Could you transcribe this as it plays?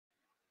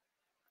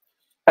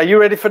Are you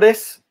ready for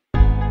this?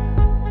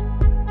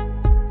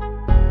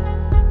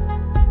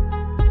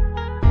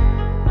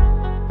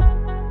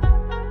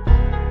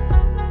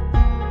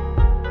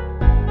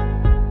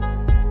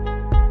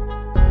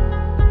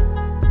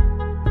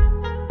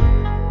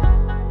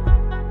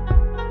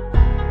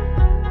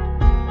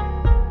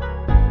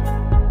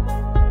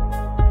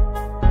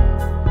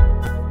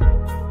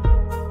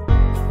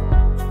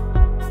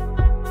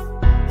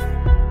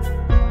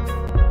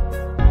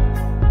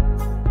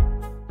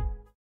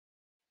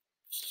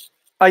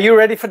 Are you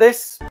ready for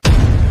this?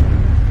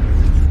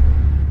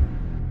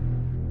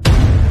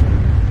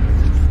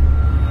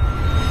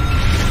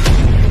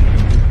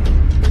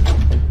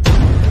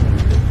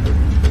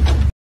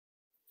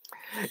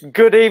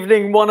 Good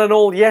evening, one and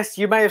all. Yes,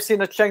 you may have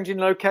seen a change in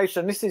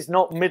location. This is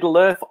not Middle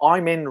Earth.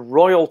 I'm in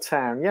Royal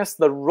Town. Yes,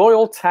 the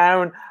Royal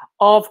Town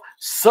of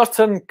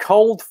Sutton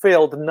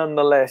Coldfield,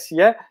 nonetheless.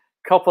 Yeah,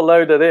 cop a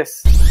load of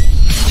this.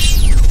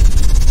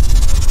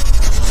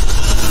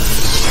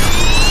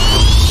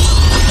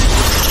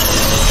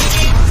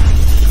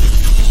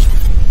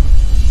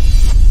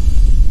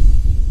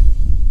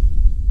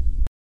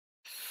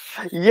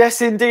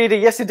 Yes, indeedy.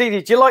 Yes,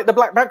 indeedy. Do you like the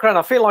black background?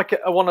 I feel like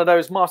one of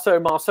those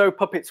Marceau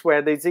puppets where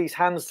there's these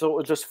hands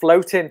sort of just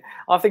floating.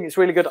 I think it's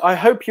really good. I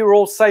hope you're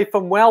all safe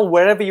and well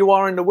wherever you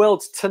are in the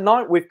world.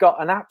 Tonight, we've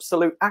got an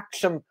absolute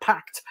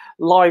action-packed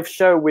live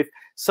show with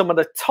some of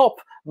the top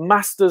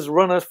Masters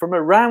runners from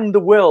around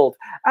the world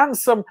and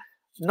some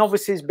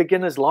novices,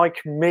 beginners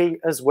like me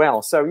as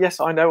well. So yes,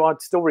 I know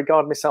I'd still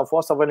regard myself,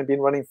 whilst I've only been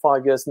running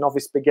 5 years,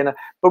 novice beginner,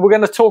 but we're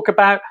going to talk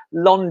about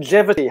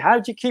longevity. How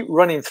do you keep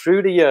running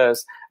through the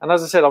years? And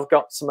as I said, I've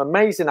got some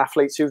amazing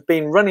athletes who've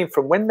been running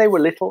from when they were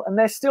little and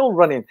they're still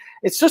running.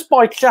 It's just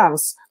by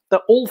chance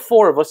that all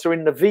four of us are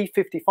in the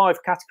V55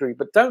 category,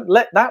 but don't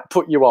let that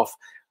put you off.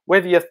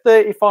 Whether you're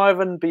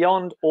 35 and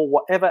beyond or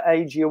whatever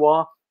age you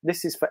are,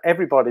 this is for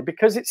everybody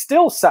because it's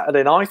still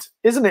Saturday night,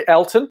 isn't it,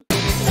 Elton?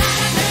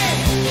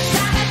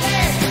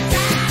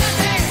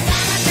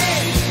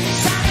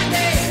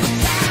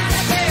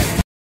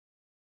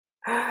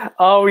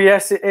 Oh,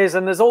 yes, it is.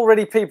 And there's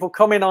already people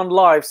coming on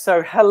live.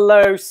 So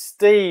hello,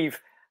 Steve.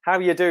 How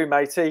you doing,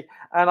 matey?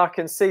 And I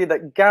can see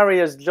that Gary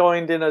has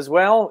joined in as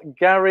well.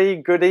 Gary,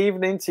 good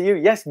evening to you.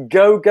 Yes,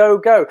 go, go,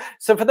 go.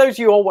 So for those of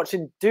you who are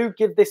watching, do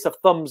give this a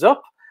thumbs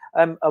up.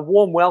 A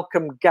warm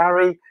welcome,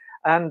 Gary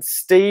and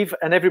Steve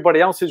and everybody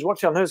else who's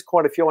watching. I know there's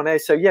quite a few on there.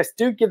 So yes,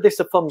 do give this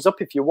a thumbs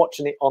up if you're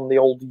watching it on the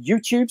old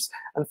YouTubes.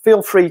 And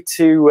feel free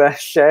to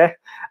share.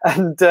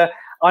 And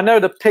I know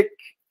the pic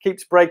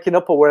keeps breaking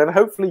up or whatever.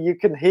 Hopefully you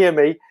can hear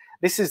me.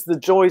 This is the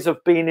joys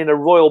of being in a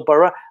royal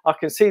borough. I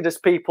can see there's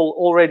people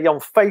already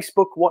on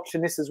Facebook watching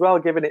this as well,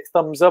 giving it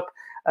thumbs up.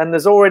 And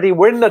there's already,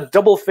 we're in the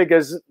double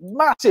figures,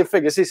 massive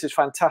figures. This is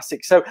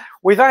fantastic. So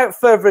without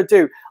further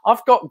ado,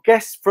 I've got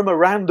guests from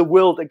around the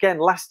world again.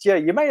 Last year,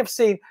 you may have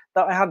seen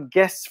that I had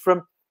guests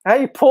from,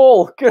 hey,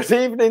 Paul, good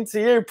evening to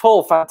you,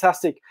 Paul.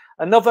 Fantastic.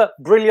 Another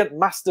brilliant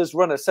Masters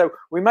runner. So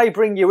we may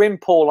bring you in,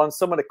 Paul, on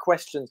some of the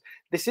questions.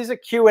 This is a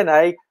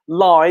Q&A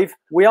live.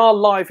 We are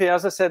live here.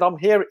 As I said, I'm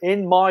here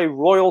in my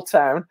royal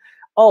town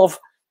of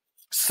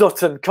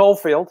Sutton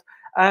Coldfield.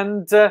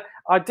 And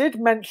I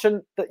did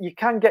mention that you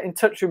can get in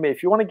touch with me.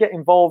 If you want to get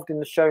involved in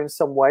the show in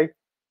some way,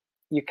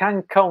 you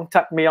can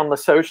contact me on the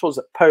socials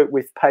at Poet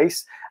with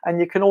Pace. And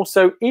you can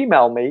also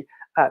email me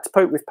at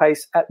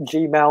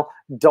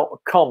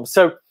poetwithpace@gmail.com.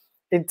 So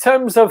in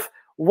terms of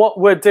what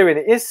we're doing,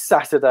 it is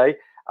Saturday.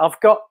 I've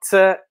got,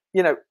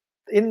 you know,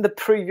 in the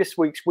previous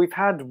weeks, we've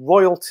had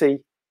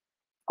royalty,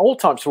 all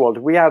types of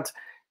royalty. We had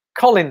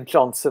Colin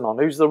Johnson on,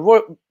 who's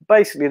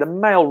basically the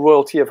male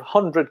royalty of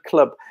 100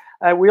 Club.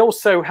 We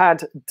also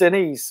had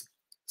Denise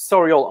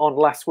Soriol on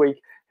last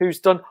week, who's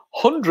done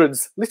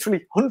hundreds,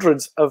 literally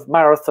hundreds of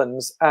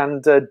marathons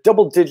and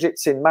double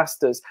digits in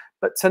Masters.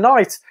 But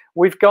tonight,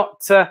 we've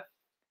got a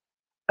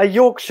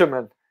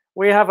Yorkshireman.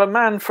 We have a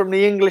man from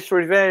the English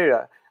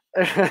Riviera.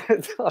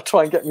 I'll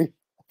try and get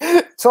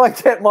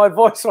my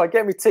voice right,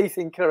 get my teeth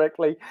in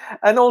correctly.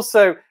 And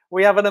also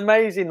we have an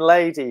amazing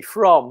lady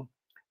from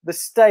the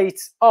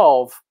state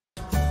of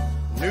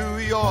New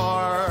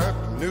York,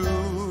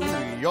 New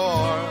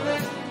York.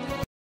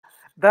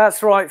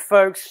 That's right,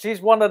 folks.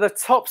 She's one of the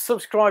top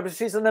subscribers.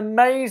 She's an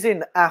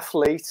amazing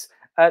athlete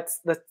at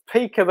the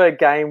peak of her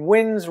game,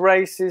 wins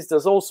races,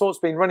 does all sorts,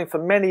 been running for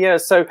many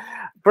years. So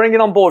bring it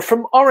on board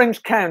from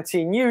Orange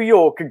County, New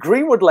York,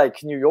 Greenwood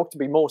Lake, New York, to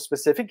be more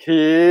specific.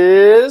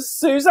 Here's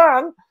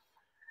Suzanne.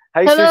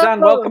 Hey, hello. Suzanne,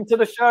 welcome to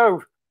the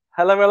show.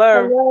 Hello,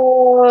 hello.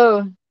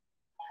 Hello.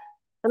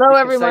 Hello,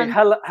 everyone. Say,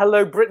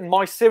 hello, Britain.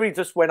 My Siri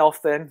just went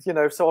off then, you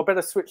know, so I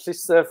better switch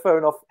this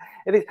phone off.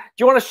 Do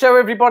you want to show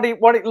everybody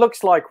what it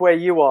looks like where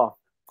you are?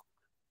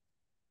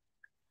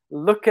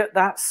 Look at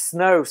that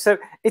snow. So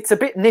it's a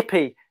bit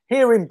nippy.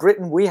 Here in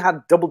Britain, we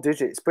had double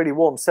digits, pretty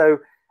warm. So,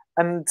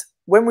 and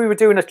when we were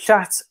doing a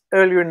chat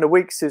earlier in the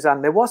week,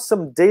 Suzanne, there was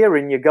some deer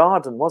in your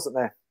garden, wasn't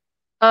there?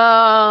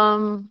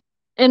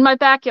 In my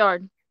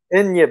backyard.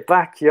 In your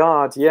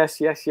backyard, yes,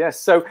 yes, yes.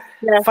 So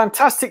yeah.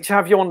 Fantastic to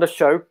have you on the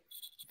show.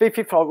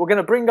 V55. We're going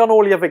to bring on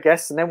all the other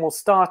guests, and then we'll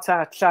start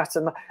our chat.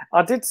 And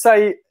I did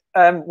say,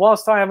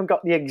 whilst I haven't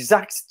got the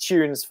exact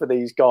tunes for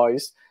these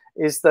guys,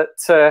 is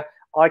that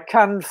I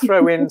can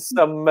throw in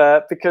some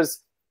because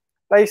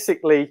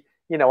basically,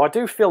 you know, I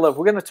do feel that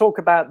we're going to talk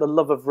about the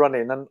love of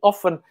running, and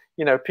often,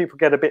 you know, people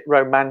get a bit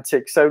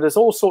romantic. So there's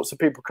all sorts of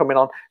people coming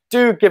on.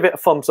 Do give it a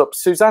thumbs up.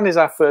 Suzanne is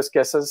our first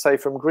guest, as I say,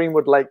 from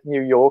Greenwood Lake,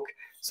 New York.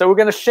 So we're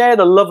going to share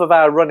the love of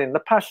our running, the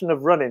passion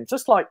of running,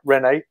 just like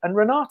Renee and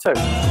Renato.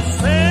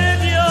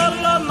 Said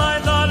your love, my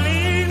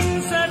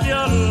darling, said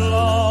your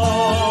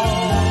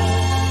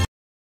love.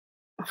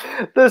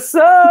 The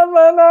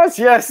summer,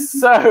 yes.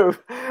 So,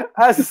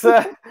 as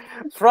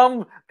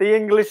from the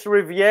English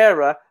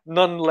Riviera,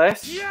 none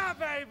less. Yeah,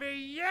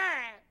 baby,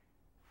 yeah.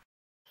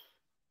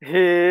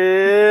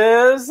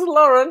 Here's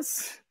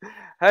Lawrence.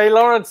 Hey,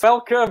 Lawrence,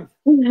 welcome.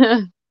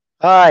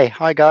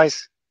 Hi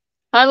guys.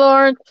 Hi,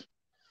 Lawrence.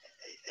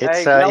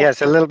 It's Hey, yeah,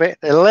 it's a little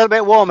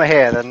bit warmer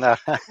here than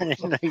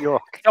in New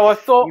York. So I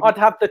thought I'd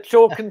have the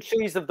chalk and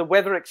cheese of the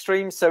weather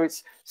extremes. So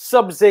it's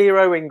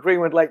sub-zero in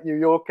Greenwood Lake, New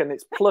York, and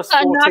it's plus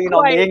 14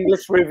 on the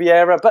English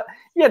Riviera. But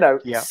you know,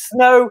 Yeah.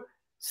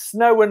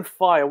 snow and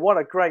fire. What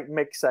a great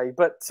mix, eh?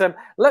 But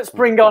let's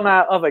bring on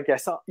our other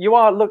guest.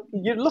 You're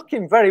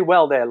looking very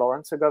well there,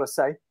 Lawrence, I've got to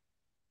say.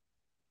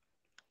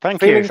 Thank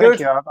Feeling you.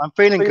 good? I'm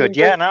feeling good.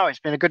 Yeah, no, it's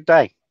been a good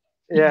day.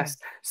 Yes.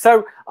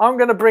 So I'm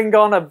going to bring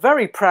on a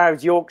very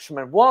proud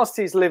Yorkshireman. Whilst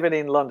he's living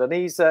in London,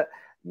 he's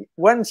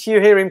once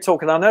you hear him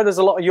talking, I know there's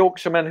a lot of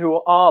Yorkshiremen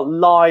who are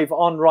live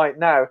on right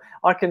now.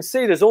 I can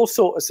see there's all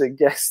sorts of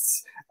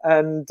guests,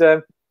 and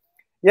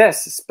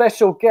yes,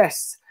 special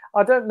guests.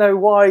 I don't know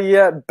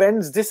why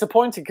Ben's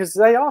disappointed, because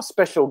they are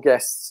special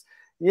guests.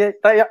 Yeah,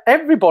 they are.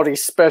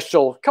 Everybody's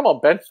special. Come on,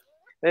 Ben.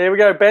 There we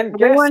go, Ben.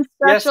 Everyone's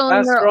Yes, special in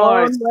that's their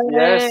right. own way.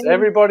 Yes,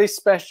 everybody's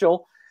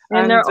special.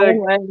 In their own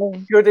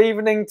way. Good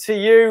evening to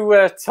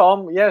you,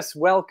 Tom. Yes,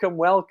 welcome,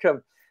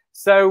 welcome.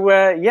 So,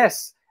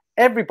 yes,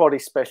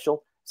 everybody's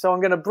special. So I'm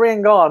going to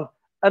bring on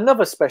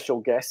another special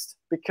guest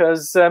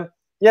because,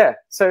 yeah,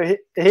 so here.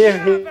 Yeah,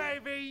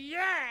 baby,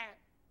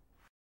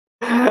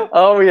 yeah.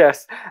 Oh,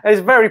 yes. He's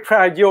a very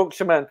proud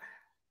Yorkshireman.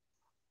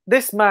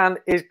 This man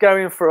is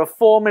going for a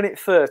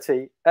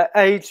 4:30 at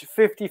age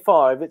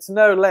 55. It's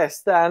no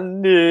less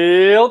than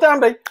Neil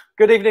Danby.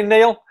 Good evening,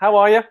 Neil. How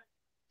are you?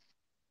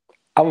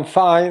 I'm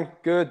fine,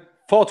 good.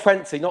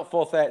 4:20, not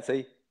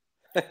 4:30.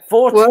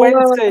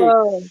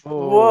 4:20.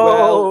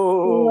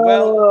 Whoa.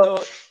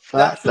 Well,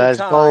 That's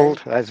time,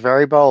 bold. That's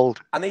very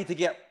bold. I need to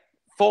get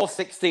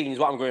 4:16 is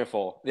what I'm going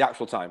for, the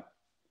actual time.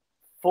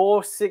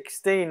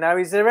 4:16. Now,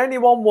 is there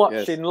anyone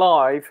watching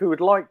live who would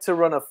like to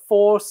run a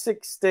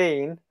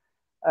 4:16?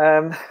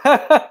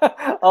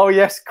 Oh,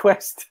 yes,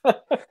 Quest.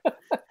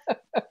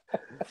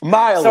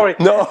 Mile. Sorry,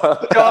 no,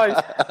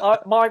 guys.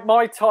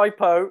 My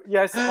typo.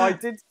 Yes, I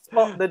did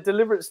spot the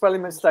deliberate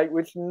spelling mistake,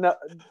 which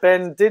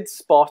Ben did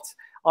spot.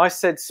 I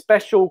said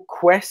special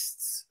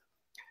quests.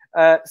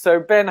 So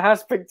Ben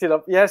has picked it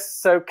up. Yes.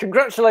 So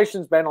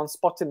congratulations, Ben, on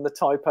spotting the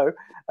typo.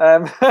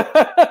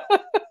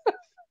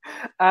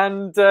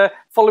 And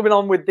following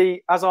on with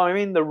as I'm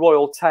in the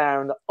royal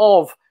town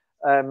of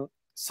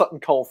Sutton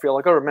Coldfield,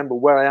 I got to remember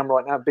where I am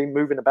right now. I've been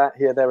moving about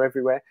here, there,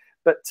 everywhere.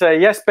 But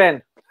yes,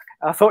 Ben.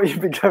 I thought you'd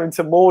be going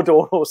to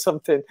Mordor or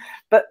something,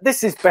 but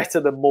this is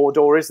better than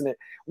Mordor, isn't it?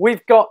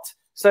 We've got,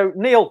 so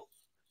Neil,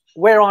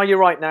 where are you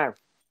right now?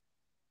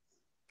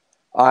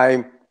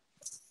 I'm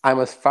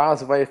as far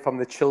away from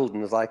the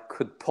children as I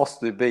could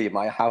possibly be in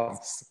my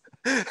house.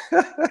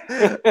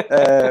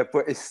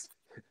 But it's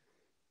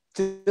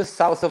just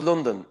south of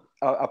London,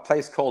 a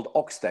place called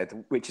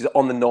Oxted, which is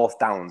on the North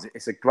Downs.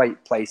 It's a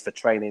great place for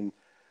training,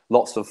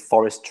 lots of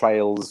forest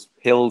trails,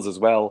 hills as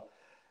well.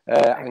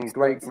 And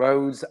great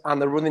roads,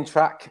 and the running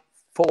track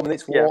 4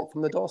 minutes walk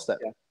from the doorstep.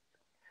 Yeah.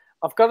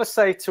 I've got to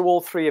say to all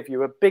three of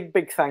you a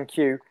big thank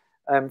you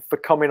for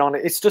coming on.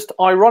 It's just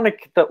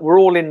ironic that we're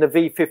all in the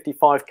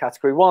V55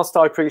 category. Whilst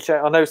I appreciate,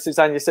 I know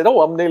Suzanne, you said,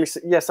 "Oh,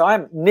 yes, I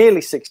am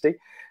nearly 60,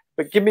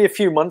 but give me a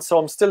few months, so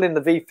I'm still in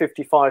the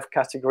V55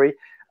 category."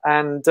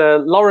 And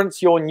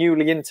Lawrence, you're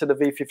newly into the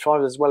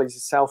V55 as well as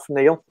yourself,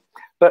 Neil,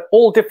 but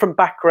all different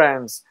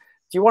backgrounds.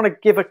 Do you want to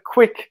give a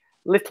quick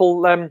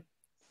little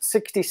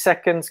 60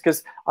 seconds,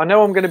 because I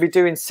know I'm going to be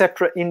doing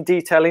separate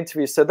in-detail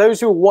interviews. So those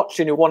who are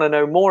watching who want to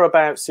know more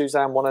about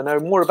Suzanne, want to know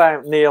more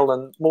about Neil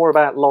and more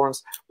about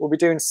Lawrence, we'll be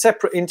doing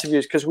separate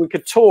interviews because we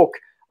could talk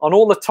on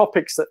all the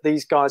topics that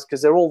these guys,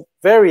 because they're all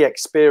very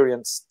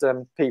experienced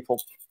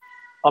people.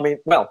 I mean,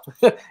 well,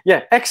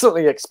 yeah,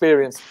 excellently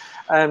experienced.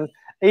 And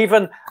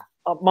even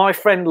my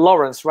friend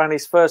Lawrence ran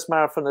his first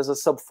marathon as a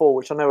sub-4,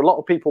 which I know a lot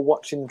of people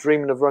watching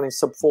dreaming of running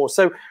sub-4.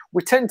 So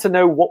we tend to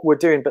know what we're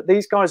doing, but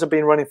these guys have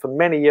been running for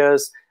many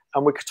years,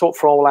 and we could talk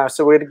for a whole hour.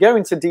 So we're going to go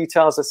into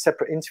details as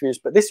separate interviews,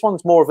 but this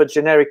one's more of a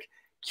generic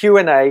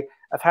Q&A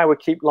of how we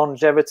keep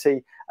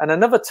longevity. And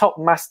another top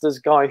masters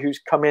guy who's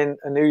come in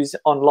and who's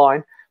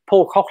online,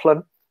 Paul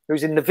Coughlin,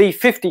 who's in the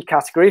V50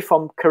 category, if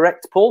I'm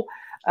correct, Paul.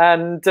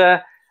 And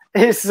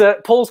is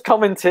Paul's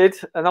commented,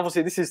 and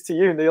obviously this is to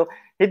you, Neil.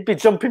 He'd be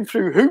jumping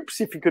through hoops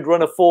if he could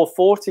run a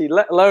 440,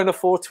 let alone a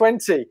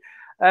 420.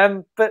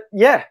 But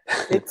yeah,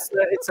 it's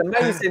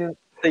amazing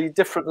the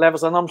different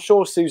levels, and I'm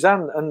sure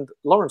Suzanne and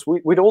Lawrence,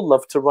 we'd all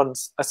love to run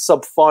a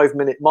sub 5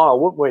 minute mile,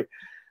 wouldn't we?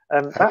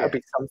 That would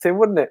be something,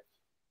 wouldn't it?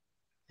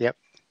 Yep.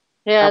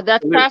 Yeah,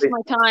 that's past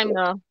Absolutely. my time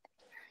though.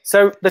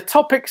 So the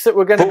topics that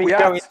we're going to be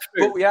going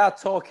through. But we are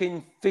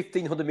talking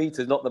 1,500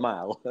 meters, not the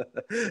mile.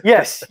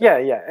 Yes, yeah,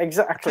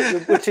 exactly.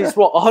 Which is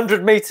what,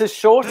 100 meters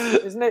short,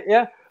 isn't it?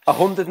 Yeah,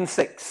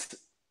 106.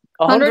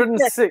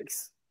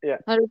 106. Yeah,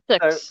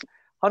 106. So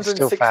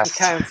 106 and fast.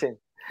 counting.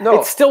 No,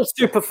 It's still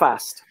super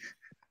fast.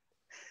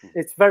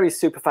 It's very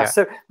super fast.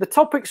 Yeah. So the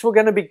topics we're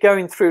going to be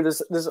going through,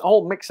 there's a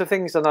whole mix of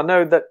things, and I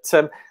know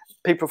that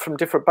people from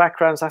different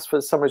backgrounds ask for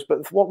the summaries,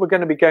 but what we're going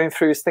to be going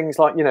through is things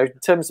like, in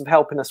terms of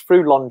helping us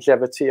through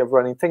longevity of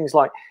running, things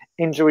like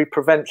injury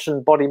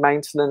prevention, body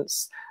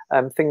maintenance,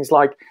 things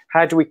like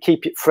how do we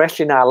keep it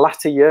fresh in our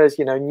latter years,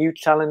 new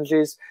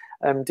challenges,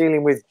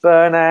 dealing with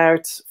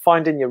burnout,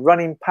 finding your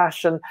running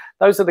passion.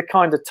 Those are the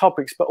kind of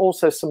topics, but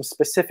also some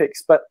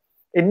specifics, but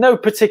in no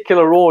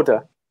particular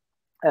order.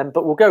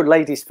 But we'll go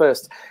ladies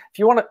first. If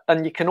you want to,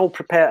 and you can all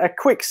prepare a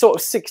quick sort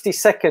of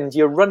 60-second,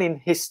 your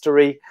running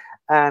history.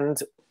 And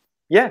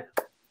yeah,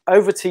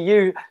 over to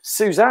you,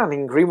 Suzanne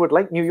in Greenwood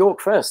Lake, New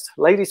York first.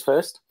 Ladies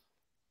first.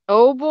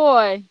 Oh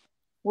boy,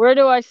 where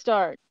do I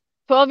start?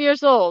 12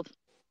 years old.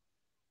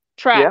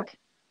 Track.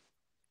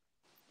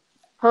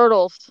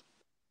 Hurdles.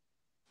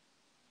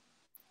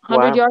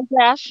 100-yard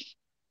dash.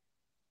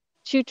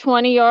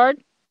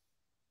 220-yard.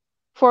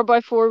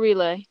 4x4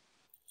 relay.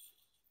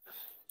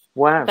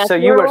 Wow. That's So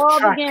you where it were all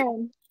track.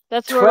 began.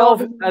 That's where it all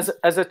 12 began.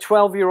 as a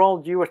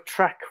 12-year-old, you were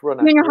track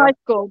runner. Junior yeah? high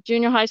school.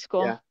 Junior high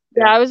school. Yeah,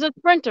 Yeah, I was a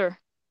sprinter.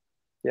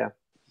 Yeah.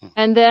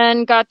 And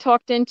then got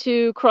talked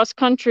into cross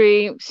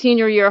country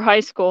senior year of high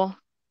school.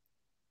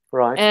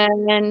 Right.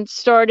 And then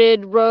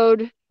started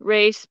road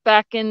race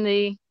back in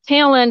the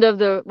tail end of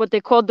what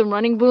they called the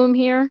running boom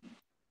here,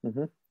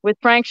 with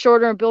Frank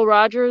Shorter and Bill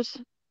Rogers.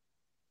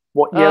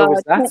 What year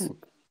was that?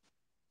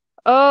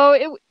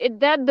 Oh,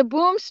 the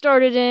boom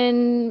started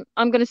in,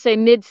 I'm going to say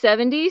mid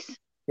 70s.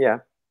 Yeah.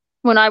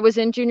 When I was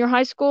in junior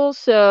high school.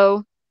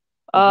 So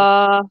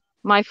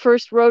my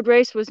first road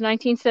race was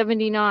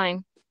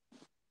 1979.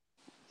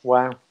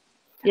 Wow.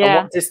 Yeah. And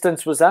what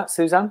distance was that,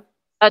 Suzanne?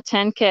 A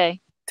 10K.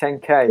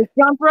 10K. Just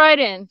jump right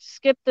in,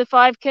 skip the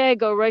 5K,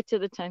 go right to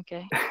the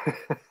 10K.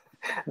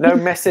 No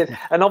messing.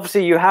 And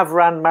obviously you have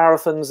ran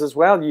marathons as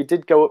well. You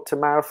did go up to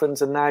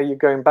marathons, and now you're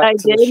going back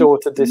to the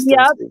shorter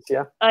distances.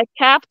 Yeah. I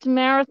capped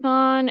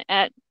marathon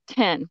at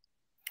 10.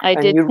 I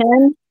did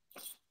 10.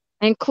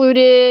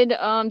 Included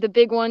the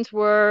big ones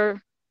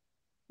were,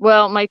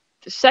 well, my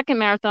second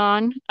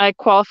marathon, I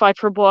qualified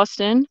for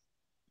Boston.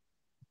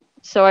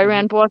 So I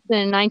ran Boston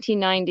in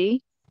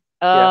 1990.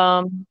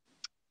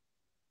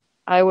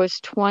 I was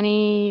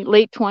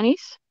late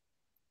 20s.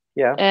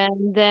 Yeah.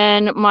 And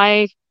then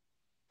I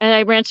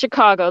ran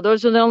Chicago.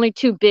 Those are the only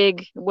two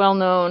big,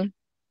 well-known.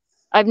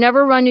 I've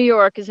never run New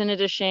York. Isn't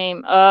it a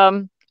shame?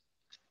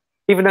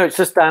 Even though it's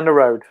just down the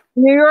road.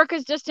 New York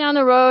is just down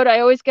the road. I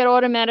always get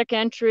automatic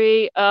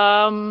entry.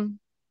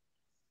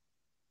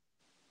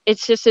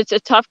 It's a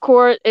tough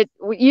course. It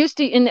used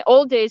to, in the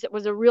old days, it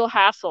was a real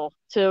hassle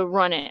to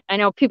run it. I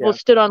know people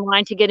stood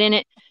online to get in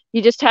it.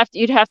 You'd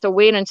have to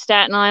wait on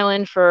Staten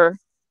Island for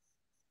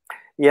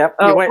you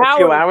wait a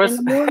few hours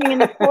in the morning in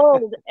the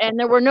cold, and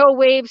there were no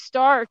wave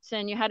starts,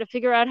 and you had to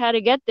figure out how to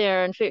get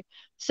there. And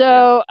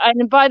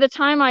and by the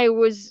time I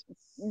was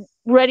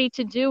ready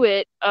to do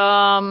it,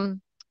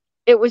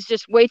 it was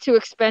just way too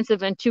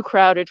expensive and too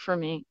crowded for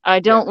me. I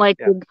do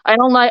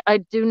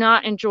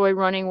not enjoy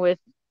running with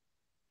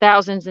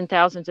thousands and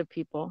thousands of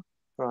people.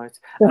 Right.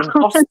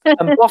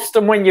 And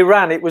Boston, when you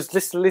ran, it was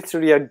just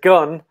literally a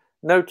gun,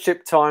 no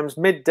chip times,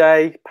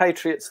 midday,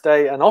 Patriots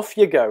Day, and off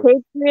you go.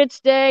 Patriots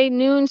Day,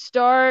 noon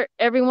start.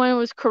 Everyone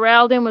was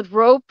corralled in with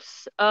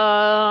ropes.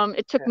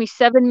 It took me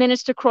 7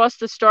 minutes to cross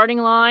the starting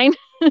line.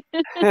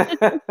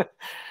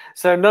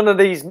 So none of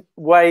these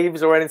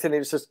waves or anything. It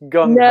was just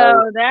gun. No,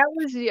 that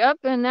was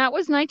and that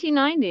was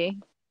 1990.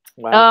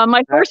 Wow.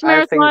 My first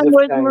marathon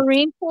was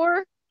Marine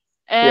Corps,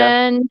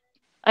 and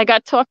I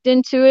got talked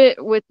into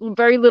it with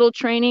very little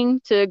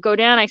training to go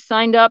down. I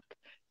signed up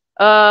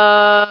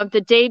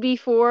the day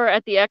before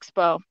at the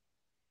expo.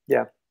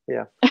 Yeah.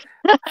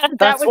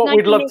 That's what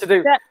we'd love to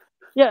do.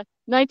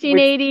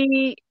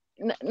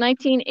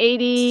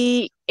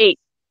 1988.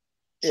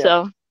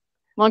 So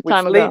long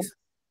time ago.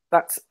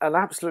 That's an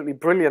absolutely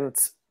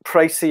brilliant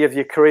précis of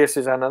your career,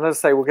 Suzanne. And as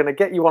I say, we're going to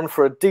get you on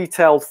for a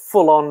detailed,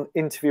 full-on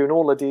interview and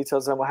all the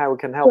details on how we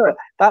can help. But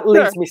that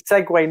leads me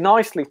segue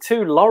nicely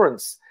to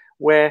Lawrence,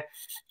 where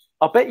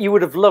I bet you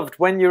would have loved,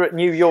 when you're at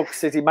New York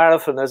City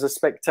Marathon as a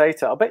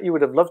spectator, I bet you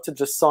would have loved to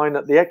just sign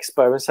at the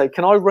expo and say,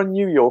 can I run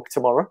New York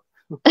tomorrow?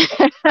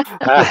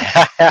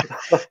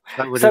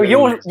 So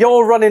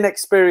your running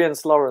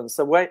experience, Lawrence,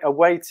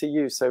 away to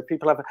you, so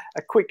people have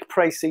a quick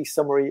précis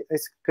summary,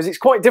 because it's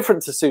quite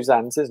different to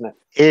Suzanne's, isn't it?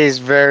 It is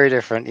very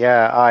different.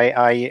 Yeah,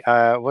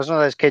 I was one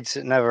of those kids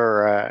that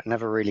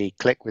never really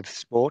clicked with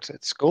sport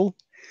at school.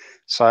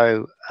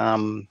 So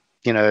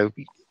you know,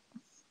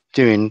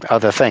 doing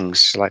other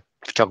things like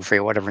photography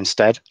or whatever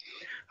instead.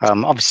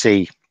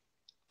 Obviously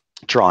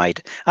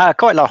tried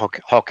quite a lot of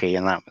hockey,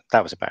 and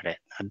that was about it.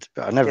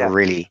 I never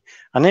really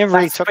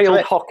took field to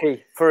it.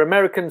 hockey. For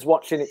Americans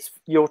watching,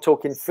 you're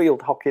talking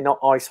field hockey, not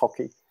ice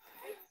hockey.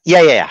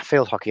 Yeah,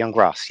 field hockey on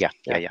grass. Yeah.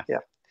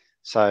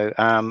 So,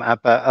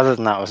 but other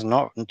than that, I was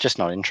not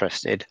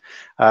interested.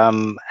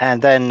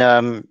 And then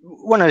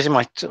when I was in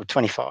my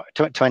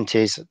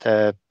 20s,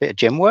 a bit of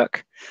gym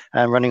work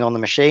and running on the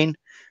machine,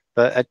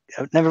 but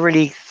I never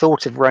really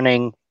thought of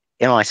running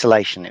in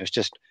isolation. It was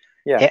just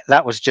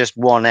that was just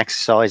one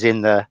exercise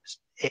in the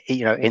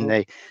in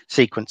the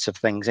sequence of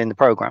things in the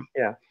program.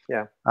 Yeah.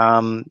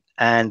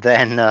 And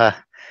then a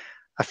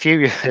few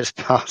years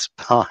passed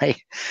by,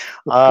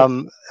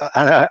 and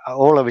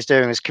all I was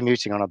doing was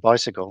commuting on a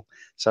bicycle.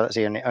 So that's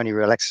the only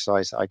real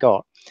exercise that I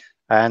got.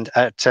 And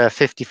at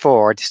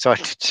 54, I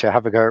decided to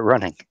have a go at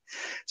running.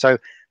 So a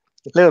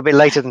little bit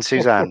later than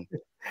Suzanne.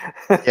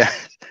 Yeah.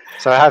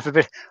 So I have a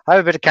bit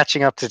of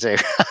catching up to do.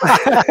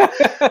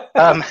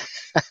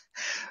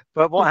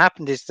 But what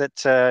happened is that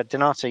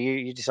Donato,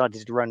 you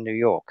decided to run New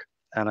York,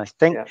 and I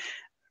think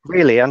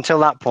really until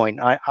that point,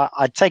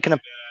 I'd taken a.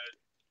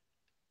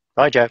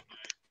 Bye, Joe.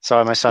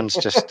 Sorry, my son's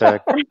just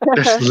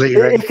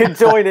leaving. He can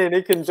join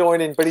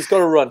in, but he's got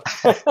to run.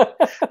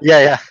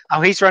 Yeah.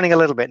 Oh, he's running a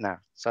little bit now,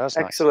 so that's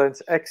excellent.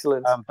 Nice.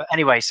 Excellent. But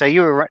anyway, so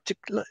you were to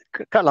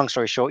cut a long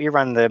story short, you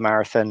ran the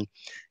marathon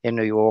in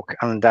New York,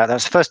 and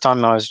that's the first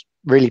time I was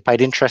really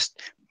paid interest.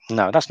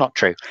 No, that's not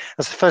true.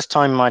 That's the first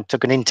time I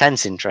took an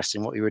intense interest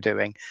in what you were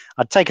doing.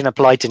 I'd taken a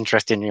polite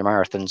interest in your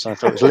marathons, and I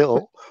thought it was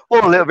all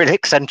a little bit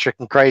eccentric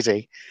and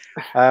crazy.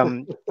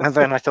 And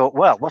then I thought,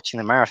 well, watching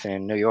the marathon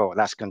in New York,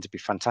 that's going to be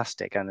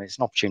fantastic, and it's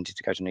an opportunity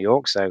to go to New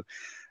York, so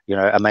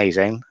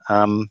amazing.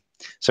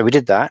 So we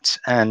did that,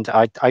 and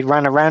I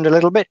ran around a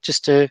little bit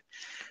just to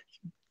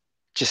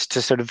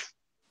sort of,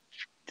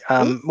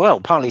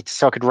 partly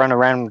so I could run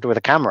around with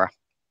a camera,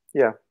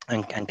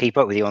 and keep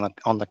up with you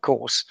on the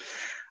course.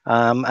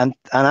 And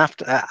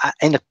after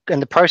in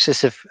the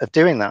process of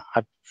doing that,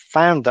 I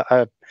found that,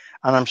 and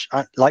I'm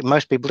like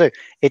most people do,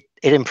 it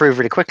improved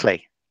really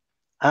quickly.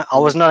 I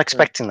was not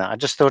expecting that.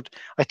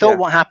 I thought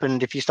what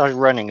happened if you started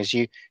running is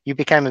you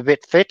became a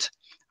bit fit,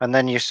 and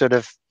then you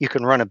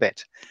can run a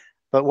bit.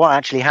 But what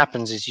actually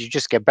happens is you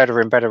just get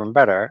better and better and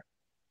better.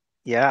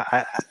 Yeah,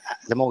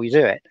 the more you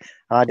do it.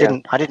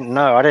 And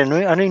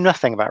I knew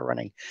nothing about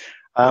running.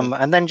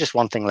 And then just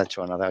one thing led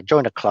to another. I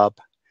joined a club,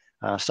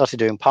 started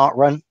doing park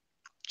run,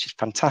 which is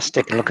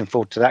fantastic, and looking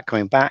forward to that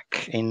coming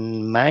back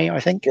in May,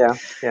 I think. Yeah.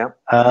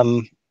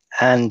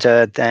 And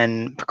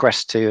then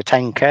progressed to a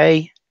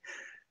 10K.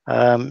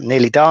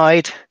 Nearly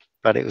died,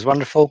 but it was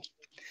wononderful.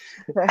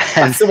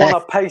 That's the one I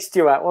paced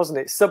you at, wasn't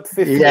it? Sub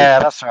 50. Yeah,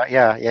 that's right.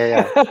 Yeah.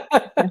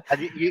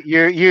 And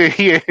you're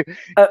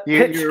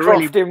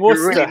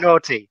really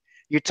naughty.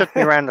 You took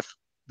me around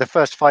the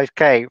first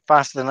 5K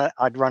faster than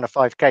I'd run a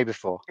 5K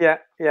before. Yeah.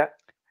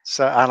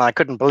 So, and I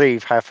couldn't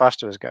believe how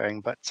fast I was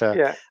going, but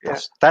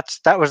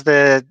that was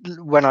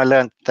when I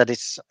learned that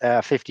it's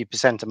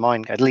 50% of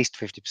mind, at least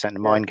 50%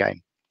 of mind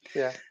game.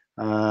 Yeah.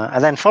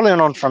 And then following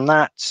on from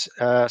that,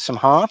 some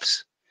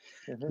halves,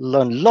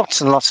 learned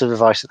lots and lots of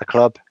advice at the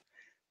club,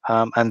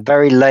 and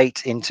very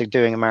late into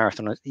doing a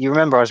marathon. You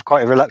remember I was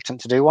quite reluctant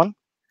to do one.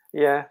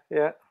 Yeah.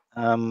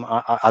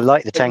 I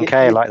like the 10K,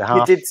 I like the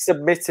half. You did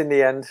submit in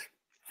the end.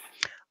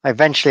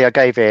 Eventually, I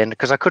gave in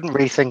because I couldn't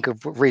really think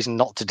of a reason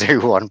not to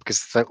do one,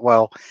 because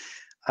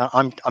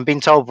I'm being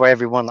told by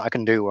everyone that I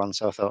can do one.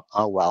 So I thought,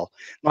 oh well,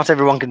 not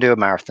everyone can do a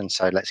marathon,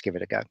 so let's give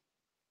it a go.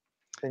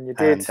 And you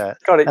did.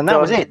 Got it, and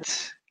that was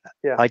it.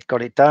 Yeah, I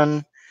got it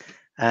done.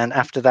 And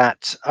after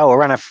that, I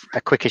ran a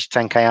quickish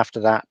 10K after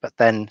that. But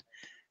then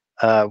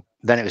it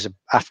was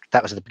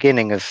that was the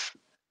beginning of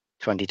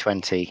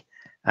 2020,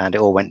 and it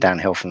all went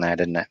downhill from there,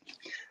 didn't it?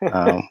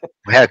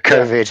 We had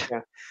COVID.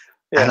 Yeah.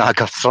 And I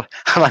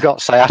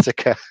got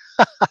sciatica.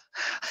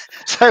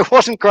 So it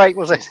wasn't great,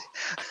 was it?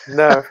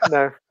 No.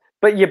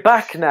 But you're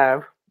back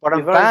now. But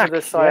I'm back. Over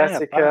the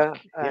sciatica,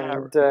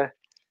 and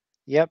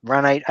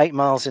ran 8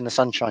 miles in the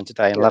sunshine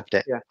today and loved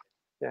it.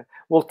 Yeah.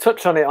 We'll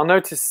touch on it. I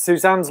noticed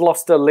Suzanne's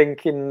lost her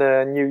link in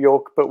New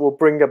York, but we'll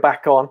bring her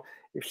back on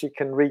if she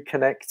can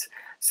reconnect.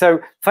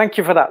 So thank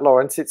you for that,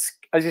 Lawrence. It's,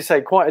 as you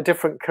say, quite a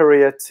different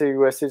career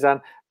to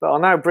Suzanne. But I'll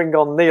now bring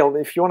on Neil.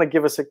 If you want to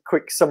give us a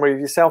quick summary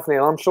of yourself,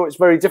 Neil, I'm sure it's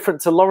very different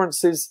to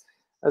Lawrence's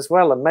as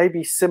well, and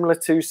maybe similar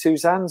to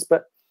Suzanne's,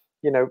 but,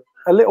 a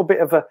little bit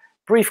of a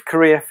brief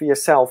career for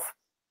yourself.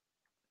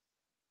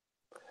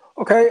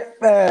 Okay.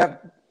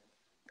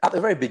 At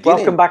the very beginning.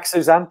 Welcome back,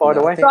 Suzanne, by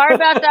the way. Sorry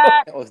about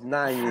that. I was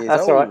 9 years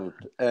That's old.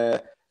 All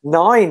right.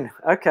 9,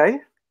 okay.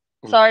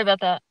 Sorry about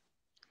that.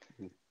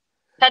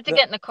 Had to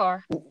get in the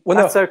car. Well,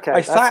 That's no,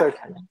 okay. That's okay.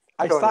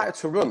 I Go on. started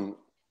to run.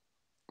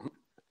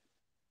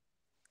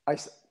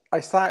 I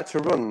started to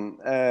run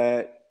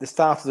the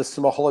start of the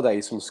summer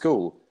holidays from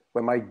school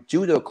when my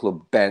judo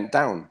club burnt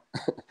down.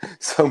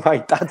 So my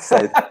dad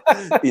said,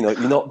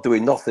 you're not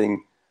doing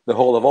nothing the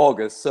whole of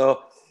August.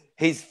 So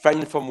his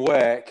friend from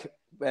work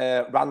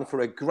ran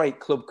for a great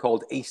club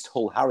called East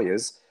Hull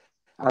Harriers.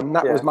 And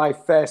that was my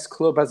first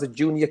club as a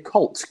junior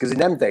colt, because in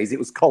them days it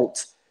was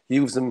colt,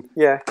 youths and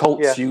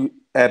colts,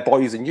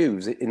 boys and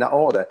youths in that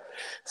order.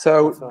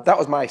 So that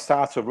was my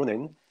start of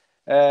running.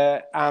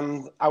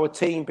 And our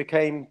team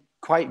became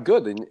quite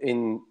good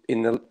in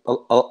a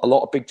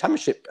lot of big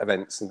championship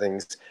events and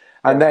things.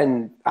 And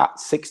then at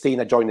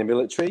 16, I joined the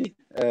military.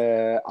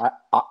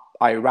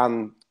 I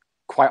ran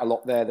quite a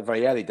lot there the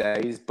very early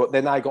days, but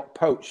then I got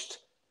poached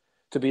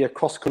to be a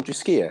cross-country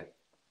skier.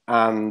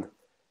 And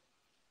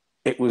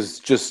it was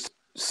just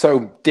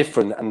so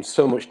different and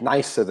so much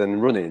nicer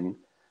than running.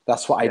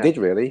 That's what I did,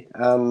 really.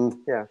 And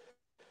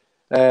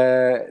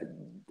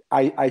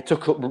I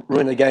took up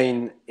running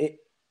again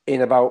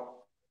in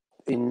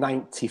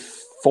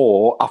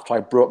 94 after I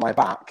broke my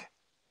back.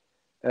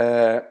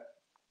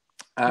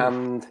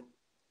 And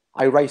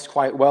I raced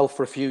quite well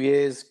for a few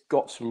years,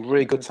 got some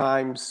really good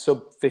times,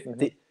 sub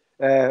 50,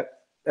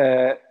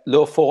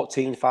 low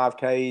 14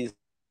 5Ks,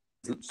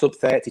 sub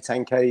 30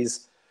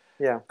 10Ks.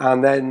 Yeah.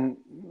 And then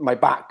my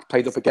back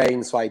played up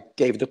again, so I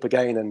gave it up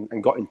again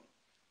and got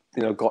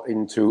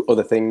into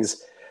other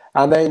things.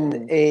 And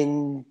then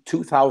in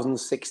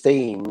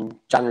 2016,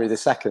 January the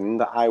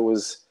 2nd, I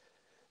was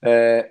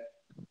thrown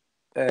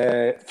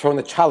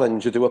a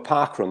challenge to do a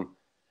park run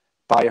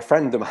by a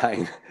friend of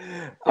mine.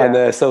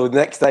 And so the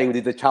next day we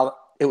did the challenge.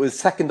 It was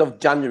 2nd of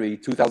January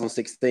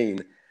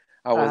 2016.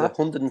 I was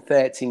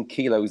 113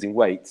 kilos in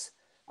weight,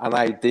 and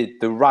I did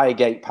the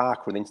Reigate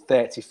park run in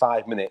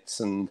 35 minutes,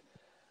 and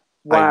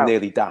I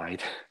nearly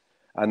died.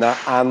 And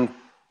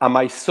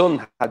my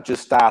son had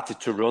just started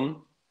to run,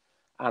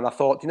 and I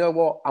thought, you know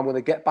what, I'm going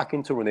to get back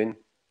into running.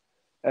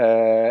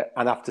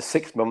 And after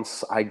 6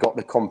 months, I got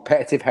the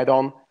competitive head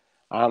on,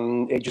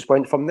 and it just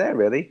went from there,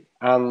 really.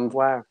 And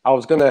I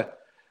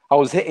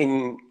was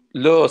hitting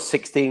low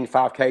 16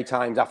 5K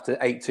times after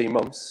 18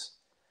 months.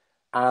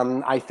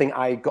 And I think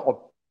I got a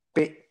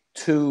bit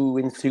too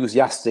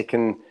enthusiastic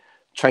and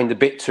trained a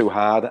bit too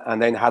hard,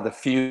 and then had a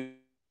few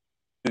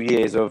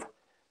years of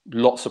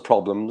lots of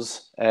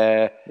problems.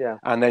 And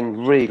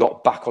then really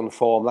got back on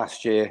form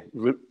last year,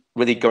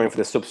 really going for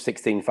the sub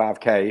 16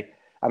 5K.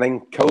 And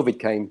then COVID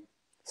came.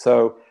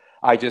 So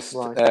I just,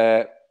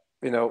 as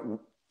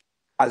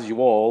you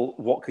all,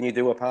 what can you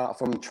do apart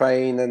from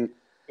train and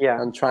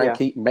try and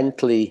keep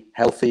mentally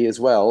healthy as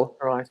well?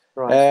 Right.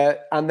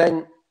 And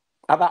then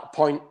at that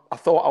point, I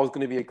thought I was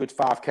going to be a good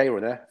 5K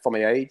runner for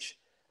my age.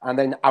 And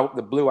then out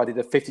the blue, I did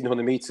a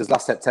 1,500 meters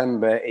last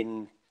September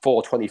in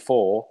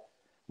 4:24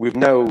 with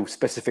no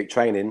specific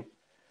training.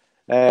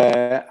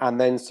 And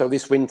then so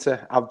this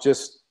winter, I've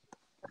just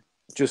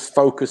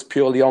focused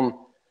purely on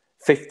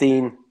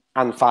 15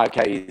 and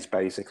 5Ks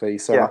basically.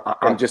 So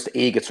I'm just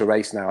eager to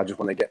race now. I just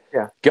want to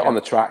get on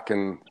the track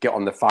and get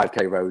on the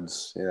 5K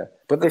roads. Yeah,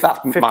 but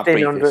that's my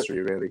brief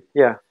history, really.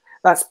 Yeah,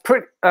 that's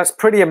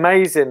pretty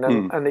amazing,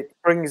 and it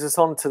brings us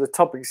on to the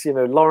topics.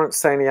 Lawrence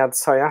saying he had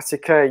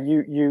sciatica.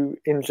 You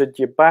injured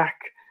your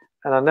back,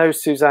 and I know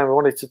Suzanne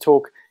wanted to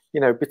talk.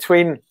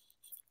 Between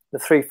the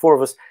 3-4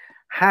 of us,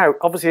 how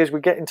obviously as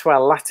we get into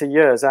our latter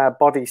years, our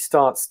body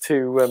starts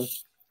to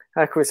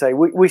how can we say,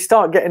 we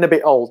start getting a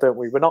bit old, don't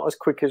we? We're not as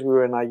quick as we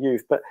were in our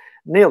youth. But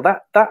Neil,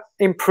 that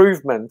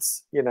improvement,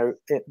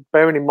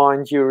 bearing in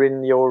mind you're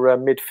in your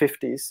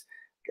mid-50s,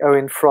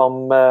 going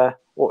from, or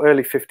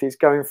early 50s,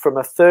 going from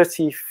a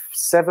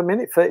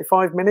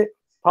 35-minute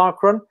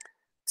park run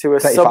to a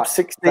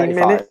sub-16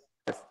 minute.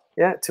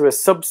 Yeah, to a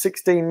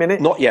sub-16 minute.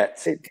 Not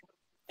yet.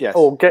 Yes.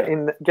 Or get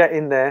in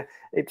there.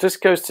 It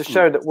just goes to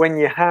show that when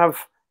you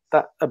have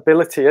that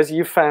ability, as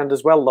you found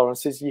as well,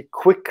 Lawrence, is your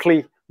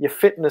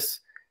fitness,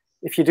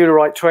 if you do the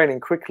right training,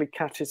 quickly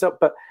catches up.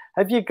 But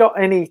have you got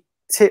any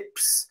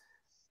tips,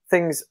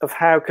 things of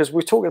how, because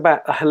we're talking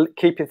about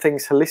keeping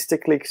things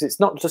holistically, because it's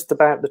not just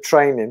about the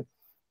training,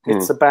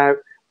 it's about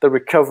the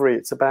recovery,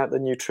 it's about the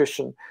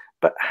nutrition.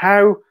 But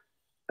how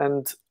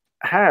do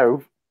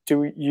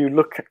you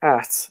look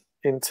at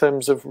in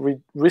terms of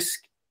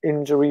risk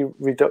injury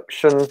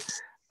reduction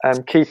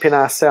and keeping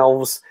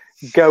ourselves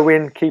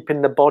going,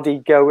 keeping the body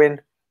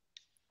going?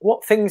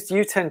 What things do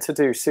you tend to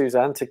do,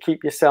 Suzanne, to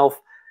keep yourself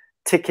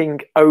ticking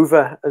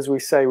over, as we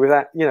say,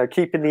 without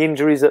keeping the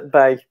injuries at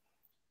bay?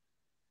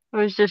 I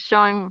was just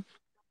showing.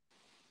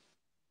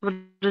 What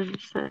does it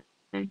say?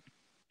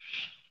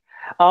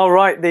 All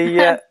right,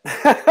 the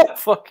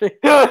fucking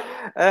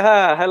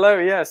hello,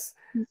 yes,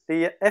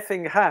 the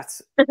effing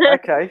hat.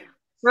 Okay,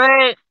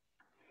 right.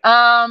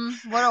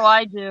 What do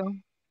I do?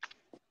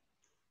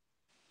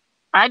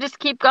 I just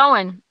keep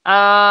going.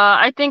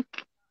 I think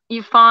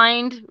you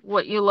find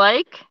what you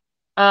like.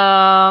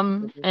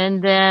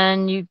 And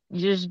then you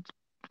just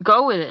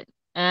go with it,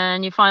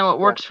 and you find what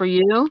works for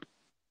you.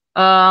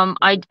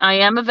 I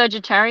am a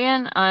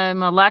vegetarian.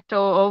 I'm a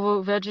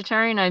lacto-ovo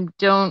vegetarian. I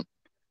don't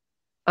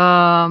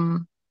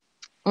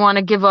want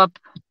to give up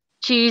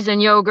cheese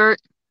and yogurt,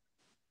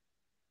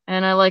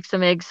 and I like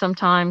some eggs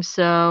sometimes.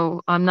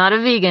 So I'm not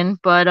a vegan,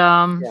 but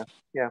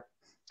yeah.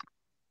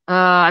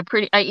 I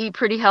eat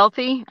pretty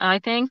healthy, I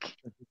think.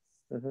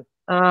 Mhm.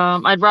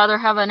 I'd rather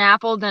have an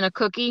apple than a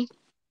cookie.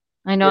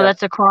 I know Yeah.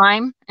 that's a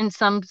crime in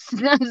some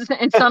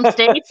in some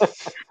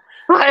states,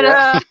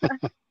 but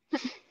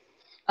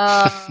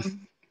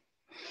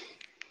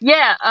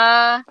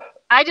Yeah.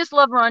 I just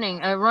love running.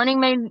 Running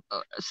made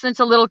since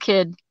a little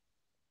kid,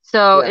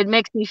 so Yeah. it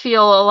makes me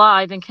feel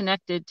alive and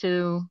connected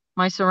to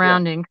my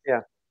surroundings.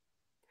 Yeah.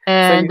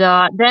 And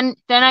So then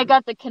I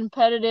got the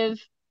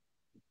competitive,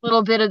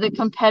 little bit of the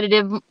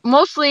competitive,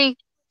 mostly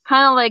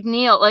kind of like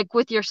Neil, like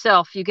with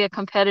yourself. You get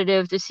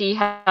competitive to see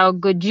how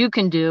good you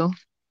can do.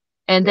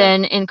 And Yeah.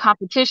 then in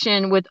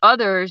competition with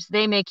others,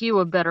 they make you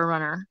a better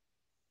runner.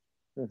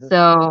 Mhm.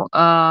 So,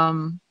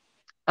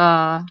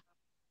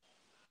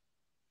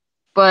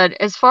 but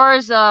as far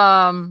as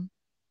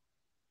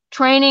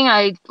training,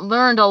 I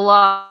learned a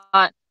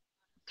lot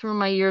through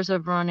my years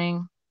of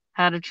running,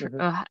 how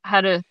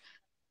to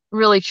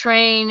really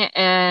train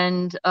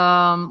and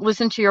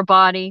listen to your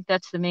body.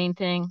 That's the main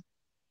thing.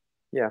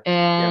 Yeah.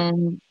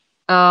 And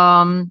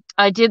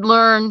I did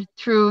learn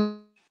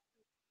through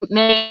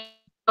many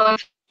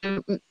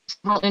several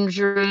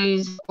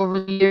injuries over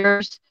the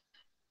years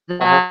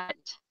that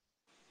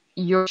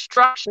your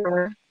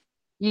structure,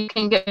 you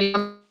can get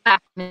a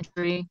back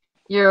injury,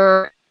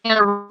 your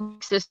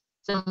anaerobic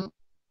system,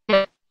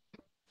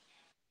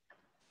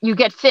 you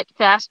get fit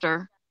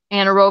faster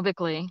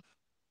anaerobically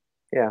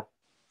Yeah.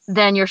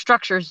 than your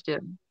structures do.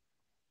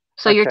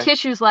 So your Okay.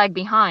 tissues lag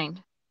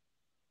behind.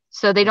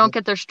 So they don't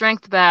get their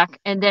strength back.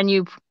 And then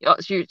you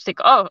think,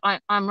 oh,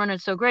 I'm running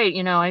so great.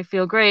 You know, I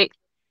feel great.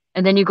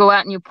 And then you go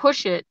out and you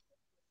push it.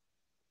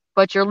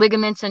 But your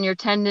ligaments and your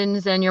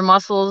tendons and your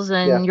muscles Yeah.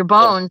 and your Yeah.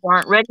 bones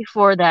aren't ready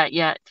for that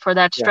yet, for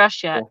that Yeah.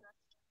 stress yet. Yeah.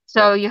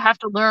 So you have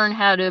to learn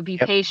how to be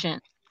Yep.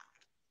 patient.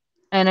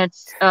 And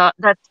it's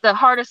that's the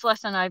hardest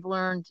lesson I've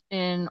learned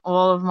in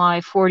all of my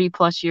 40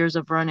 plus years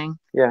of running.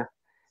 Yeah.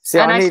 See,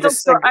 And I need a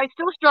I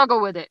still struggle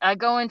with it. I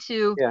go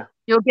into, Yeah.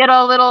 you'll get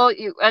a little,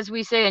 as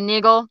we say, a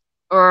niggle,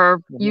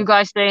 or you Mhm.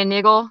 guys say a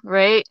niggle,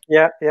 right?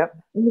 Yeah. Yeah.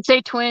 You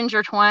say twinge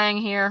or twang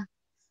here.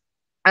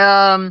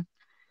 And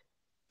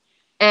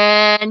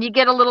you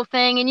get a little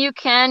thing, and you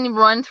can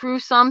run through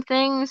some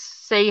things.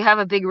 Say you have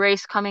a big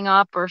race coming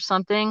up or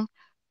something.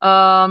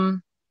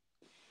 And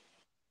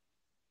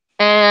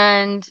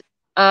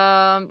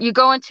you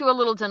go into a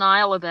little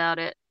denial about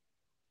it.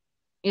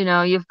 You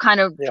know, you've kind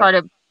of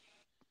Yeah.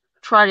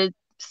 try to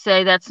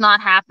say that's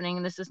not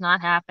happening, this is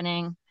not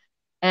happening,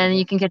 and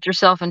you can get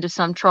yourself into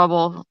some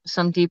trouble,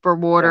 some deeper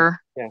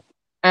water, Yeah.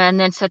 and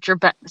then set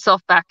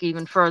yourself back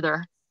even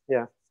further.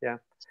 Yeah. Yeah.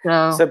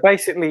 So So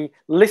basically,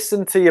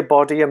 listen to your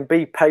body and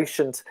be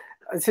patient.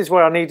 This is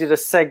where I needed a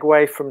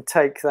segue from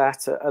take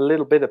that, a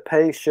little bit of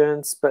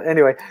patience. But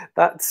anyway,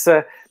 that's.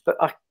 But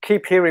I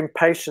keep hearing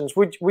patience.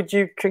 Would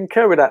you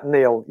concur with that,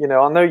 Neil? You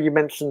know, I know you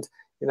mentioned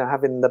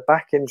having the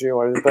back injury, or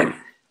whatever, but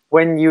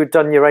when you had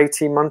done your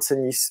 18 months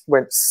and you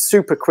went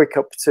super quick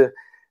up to,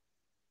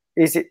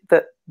 is it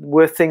that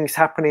were things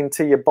happening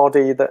to your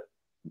body that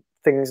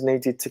things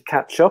needed to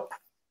catch up?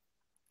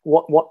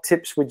 What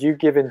tips would you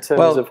give in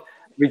terms of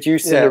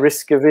reducing the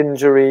risk of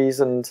injuries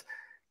and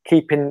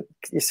keeping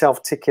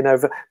yourself ticking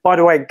over? By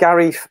the way,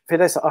 Gary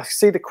Fides, I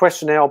see the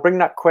question here. I'll bring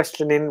that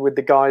question in with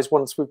the guys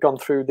once we've gone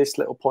through this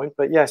little point.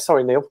 But yeah,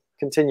 sorry, Neil,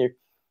 continue.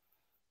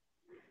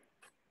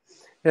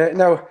 Yeah,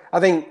 no, I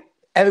think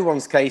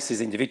everyone's case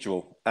is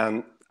individual.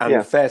 And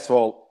first of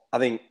all, I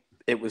think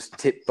it was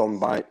tipped on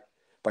by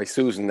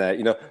Susan there.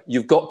 You know,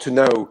 you've got to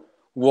know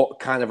what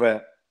kind of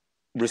a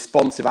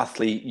responsive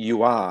athlete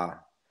you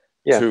are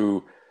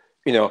to,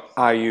 you know,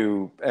 are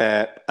you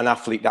an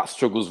athlete that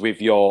struggles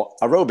with your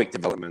aerobic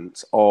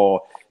development,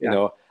 or, you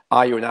know,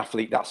 are you an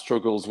athlete that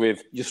struggles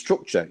with your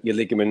structure, your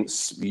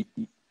ligaments,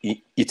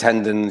 your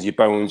tendons, your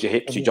bones, your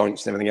hips, your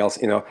joints, and everything else?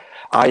 You know,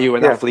 are you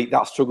an athlete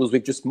that struggles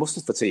with just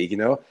muscle fatigue? You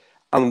know,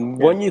 and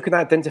when you can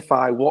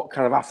identify what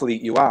kind of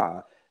athlete you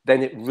are,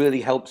 then it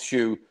really helps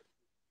you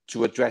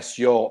to address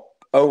your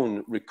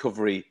own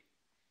recovery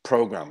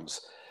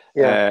programs.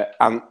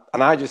 And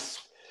I just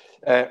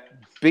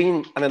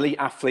being an elite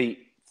athlete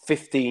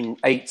 15,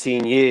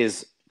 18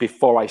 years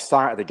before I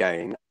started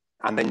again,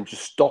 and then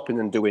just stopping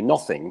and doing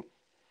nothing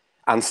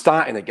and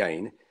starting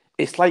again,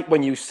 it's like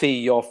when you see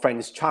your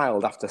friend's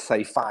child after,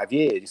 say, 5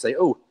 years, you say,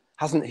 oh,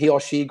 hasn't he or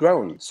she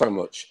grown so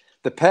much?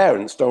 The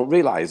parents don't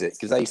realize it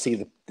because they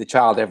see the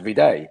child every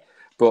day.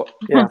 But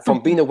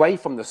from being away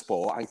from the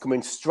sport and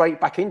coming straight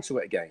back into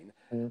it again,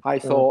 I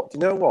thought, you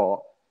know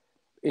what?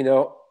 You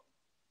know,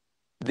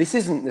 this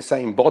isn't the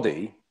same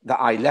body that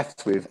I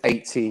left with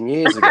 18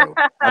 years ago,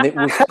 and it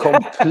was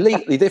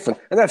completely different.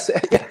 And that's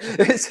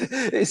it's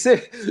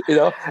you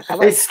know,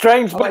 it's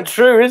strange but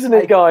true, isn't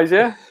it, guys?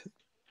 Yeah.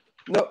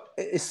 No,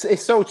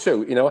 it's so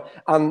true, you know.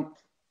 And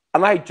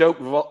I joke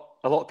with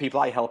a lot of people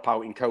I help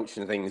out in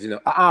coaching and things,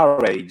 at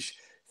our age,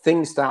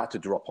 things start to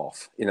drop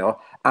off,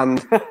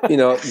 and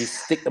you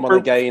stick them on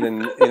again,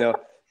 and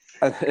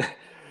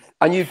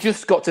and you've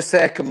just got to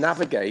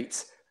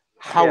circumnavigate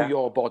how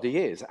your body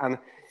is. And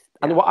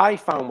what I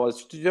found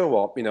was, you know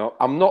what,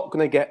 I'm not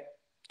going to get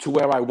to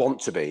where I want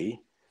to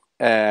be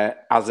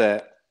as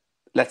a,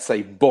 let's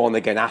say, born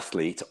again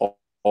athlete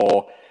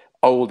or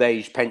old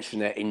age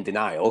pensioner in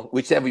denial,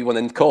 whichever you want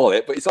to call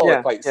it, but it's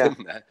all quite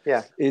similar.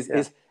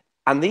 Is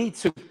I need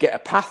to get a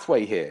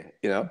pathway here.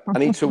 I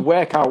need to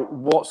work out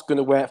what's going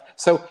to work.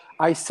 So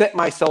I set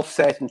myself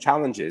certain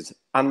challenges,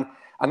 and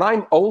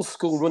I'm old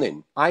school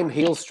running. I'm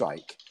heel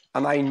strike,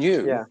 and I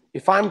knew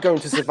if I'm going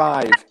to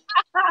survive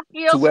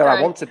to where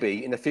I want to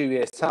be in a few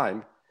years'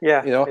 time,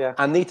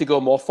 I need to go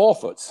more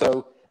forefoot.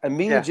 So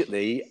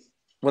immediately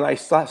when I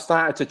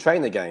started to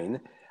train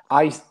again,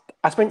 I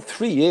spent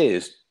 3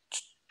 years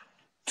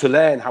to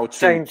learn how to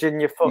changing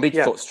your foot,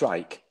 midfoot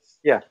strike.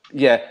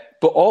 Yeah,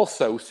 but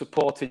also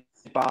supported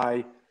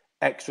by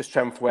extra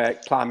strength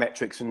work,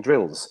 plyometrics, and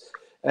drills.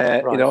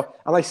 And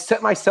I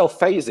set myself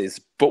phases.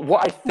 But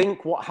what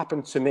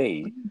happened to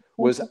me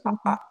was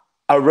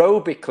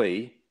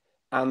aerobically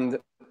and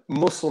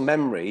muscle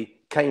memory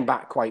came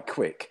back quite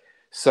quick.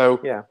 So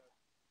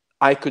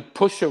I could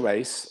push a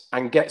race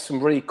and get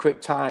some really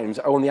quick times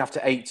only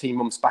after 18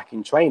 months back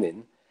in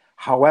training.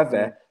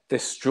 However, the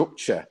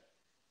structure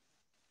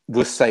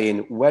was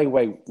saying,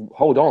 wait,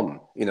 hold on,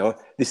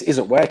 this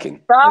isn't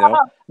working, and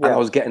I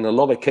was getting a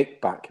lot of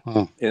kickback,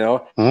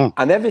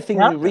 and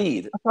everything you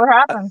read, what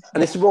happens.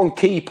 And this is one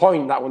key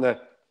point that I want to,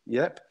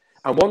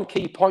 and one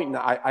key point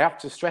that I have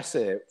to stress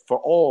here for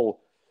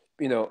all,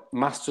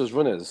 masters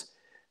runners,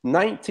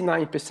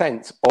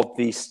 99% of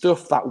the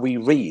stuff that we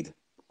read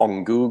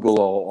on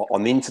Google or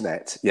on the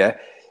internet,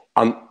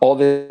 and all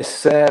the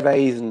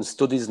surveys and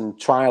studies and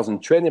trials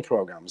and training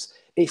programs,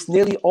 it's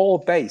nearly all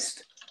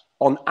based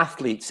on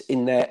athletes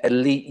in their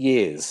elite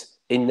years,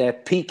 in their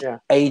peak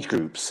age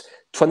groups,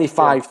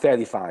 25,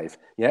 35.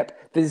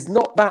 There's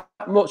not that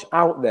much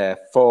out there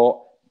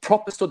for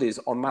proper studies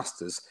on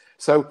masters.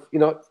 So,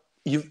 one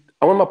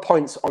of my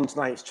points on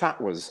tonight's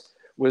chat was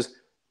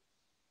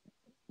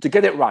to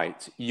get it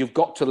right, you've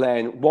got to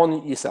learn,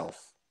 one,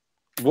 yourself,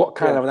 what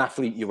kind of an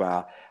athlete you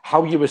are,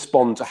 how you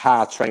respond to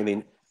hard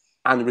training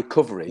and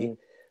recovery.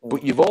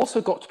 But you've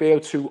also got to be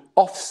able to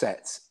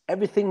offset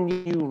everything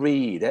you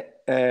read,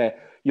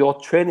 your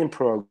training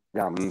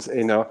programs,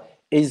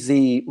 is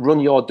the run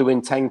you're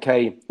doing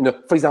 10K,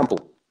 for example,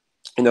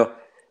 if you're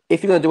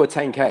going to do a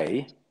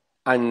 10K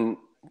and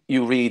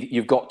you read,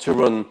 you've got to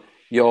run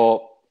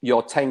your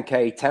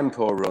 10K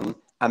tempo run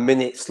a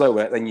minute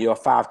slower than your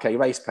 5K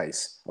race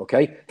pace.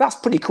 Okay. That's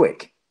pretty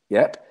quick.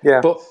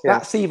 But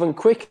that's even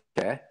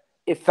quicker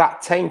if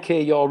that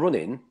 10K you're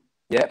running,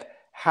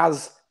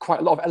 has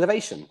quite a lot of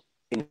elevation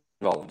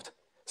involved.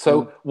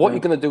 So what you're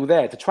going to do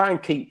there to try and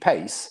keep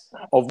pace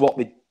of what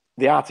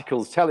the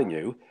article's telling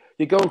you,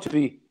 you're going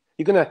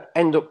to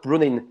end up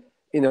running,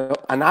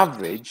 an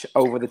average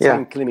over the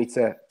 10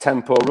 kilometer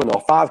tempo run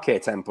or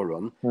 5K tempo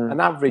run, an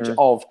average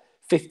of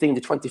 15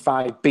 to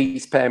 25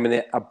 beats per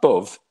minute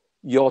above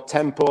your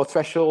tempo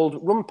threshold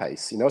run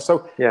pace,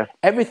 So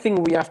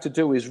everything we have to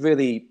do is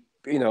really,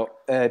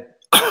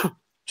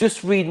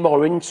 just read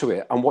more into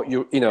it and what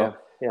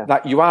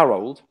that you are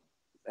old,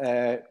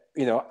 and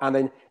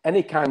then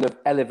any kind of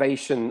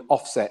elevation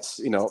offsets,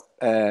 you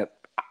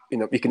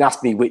can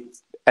ask me with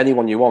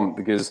anyone you want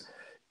because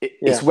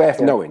it's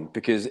worth knowing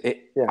because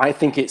I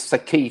think it's a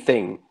key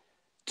thing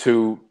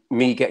to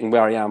me getting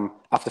where I am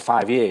after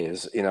 5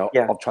 years,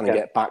 of trying to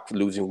get back to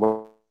losing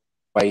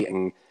weight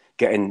and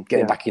getting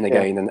back in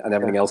again and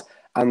everything else.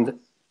 And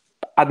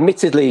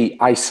admittedly,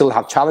 I still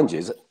have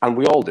challenges and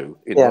we all do,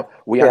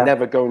 we are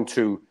never going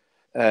to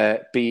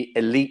be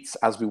elites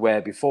as we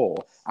were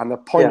before. And the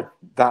point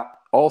that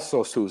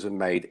also Susan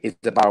made is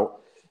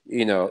about,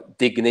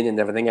 digging in and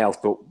everything else.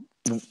 But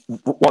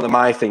one of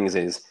my things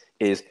is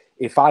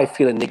if I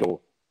feel a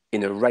niggle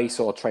in a race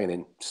or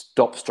training,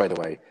 stop straight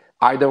away.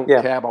 I don't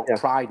care about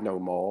pride no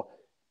more,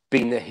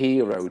 being the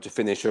hero to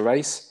finish a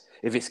race.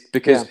 If it's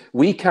because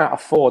we can't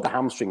afford a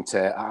hamstring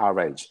tear at our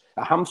age.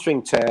 A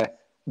hamstring tear,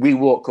 we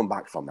won't come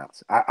back from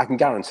that. I can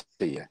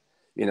guarantee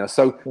you.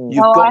 So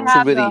you've got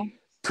to really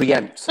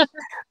preempt.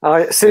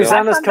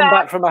 Susanna's come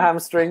back from a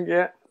hamstring,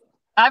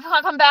 I've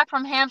come back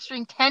from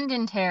hamstring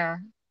tendon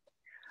tear.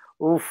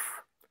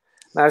 Oof.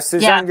 Now,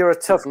 Suzanne, you're a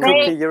tough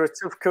cookie. You're a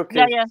tough cookie.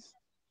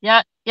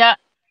 Yeah.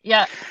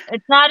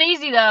 It's not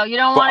easy, though. You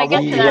don't want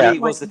to get to that.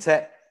 Was the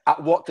tear?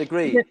 At what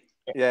degree?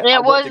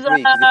 It was if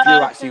you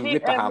actually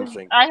rip a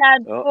hamstring. I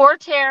had 4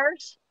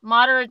 tears,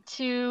 moderate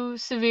to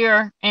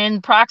severe,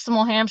 and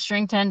proximal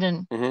hamstring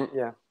tendon.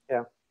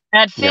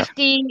 At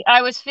 50,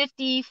 I was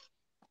 54.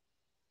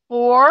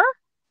 I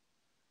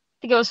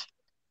think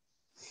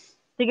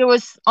it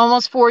was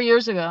almost 4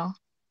 years ago.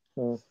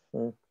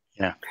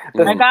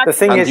 The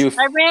thing is,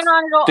 I ran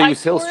on it all. Do you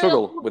still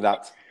struggle with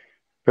that?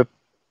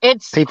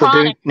 It's people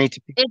chronic. do need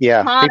to.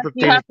 It's chronic.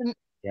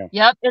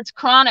 Yep, it's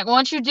chronic.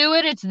 Once you do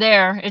it, it's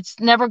there. It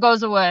never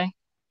goes away.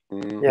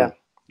 Yeah.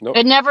 Nope.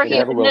 It never It heals.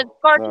 never will.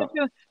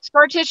 No.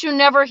 Scar tissue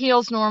never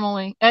heals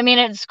normally. I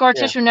mean, scar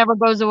Yeah. tissue never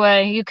goes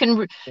away. You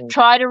can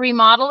try to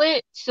remodel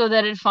it so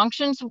that it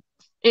functions.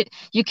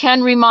 You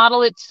can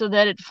remodel it so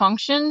that it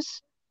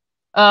functions.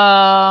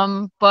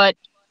 But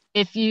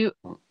if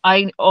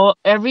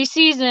every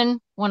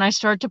season when I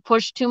start to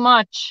push too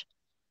much,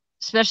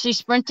 especially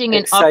sprinting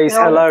and It says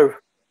uphill, hello.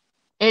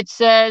 it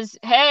says,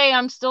 "Hey,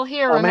 I'm still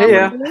here. I'm Remember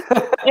here. me?"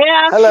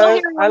 Yeah, I'm Hello, still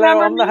here. hello.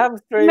 Remember I'm the me?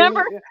 hamstring.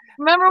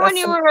 Remember when That's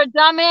you some- were a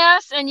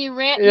dumbass and you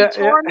Yeah,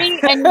 tore me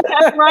and you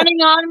kept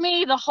running on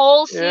me the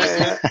whole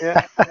season?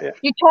 yeah.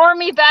 You tore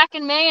me back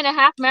in May in a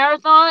half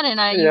marathon,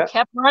 and you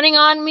kept running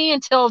on me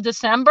until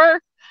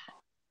December.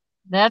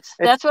 That's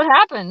what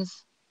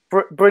happens.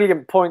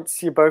 Brilliant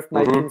points you're both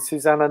making,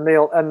 Suzanne and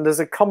Neil. And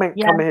there's a comment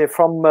coming here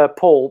from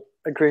Paul,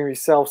 agreeing with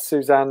yourself,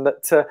 Suzanne,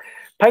 that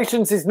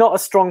patience is not a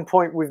strong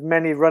point with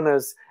many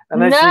runners.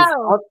 And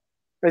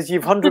as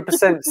you've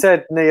 100%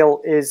 said,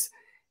 Neil,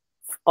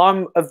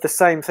 I'm of the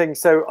same thing.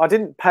 So I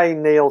didn't pay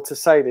Neil to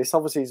say this.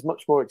 Obviously, he's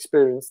much more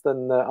experienced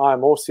than I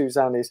am or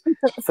Suzanne is.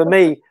 For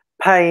me,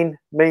 pain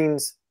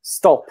means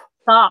stop.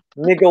 Stop.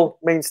 Niggle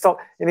means stop.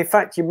 And in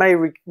fact, you may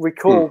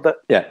recall that.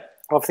 Yeah.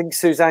 I think,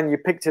 Suzanne, you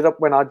picked it up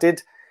when I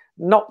did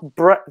not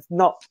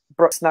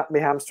snap my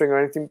hamstring or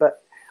anything, but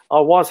I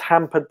was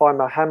hampered by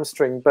my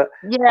hamstring. But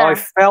I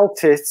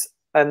felt it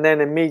and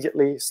then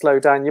immediately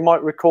slowed down. You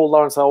might recall,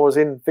 Lawrence, I was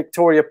in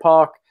Victoria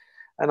Park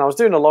and I was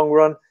doing a long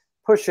run,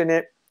 pushing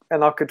it,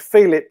 and I could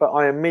feel it, but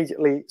I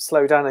immediately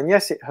slowed down. And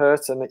yes, it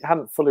hurt and it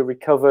hadn't fully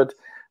recovered,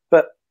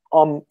 but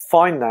I'm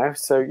fine now.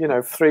 So,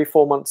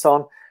 3-4 months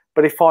on.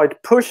 But if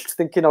I'd pushed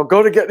thinking I've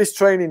got to get this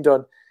training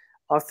done,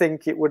 I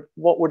think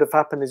what would have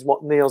happened is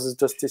what Niels has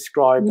just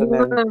described. And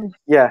then,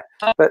 yep.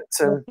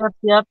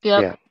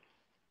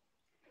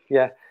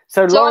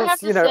 So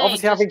Lawrence,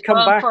 obviously having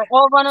come back. For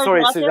all runners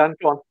sorry, Suzanne,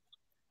 go on.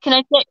 Can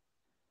I say?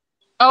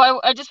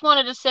 Oh, I just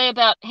wanted to say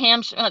about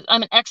hamstring.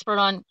 I'm an expert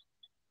on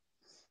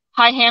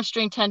high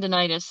hamstring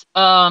tendonitis.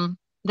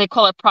 They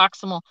call it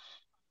proximal.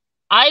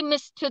 I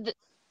missed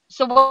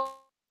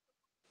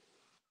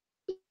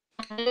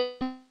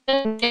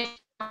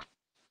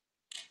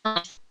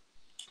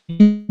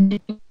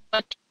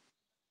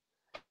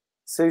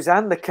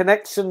Suzanne, the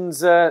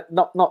connection's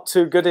not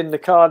too good in the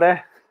car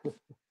there.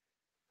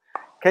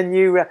 Can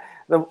you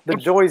the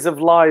joys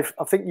of live?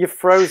 I think you're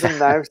frozen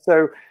now.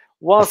 So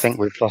I think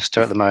we've lost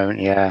her at the moment.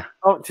 Yeah.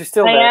 Oh, she's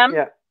still there. Am?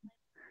 Yeah.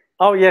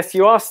 Oh yes,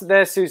 you are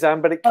there,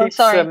 Suzanne, but it keeps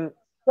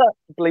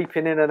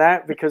bleeping in and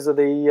out because of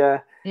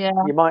the.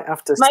 You might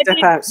have to step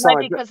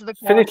outside.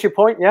 Finish your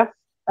point. Yeah.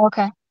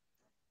 Okay.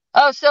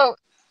 Oh,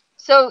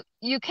 so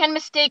you can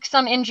mistake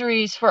some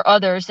injuries for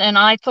others, and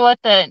I thought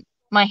that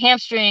my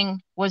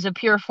hamstring was a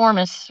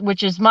piriformis,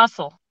 which is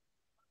muscle.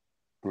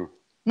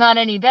 Not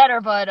any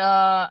better, but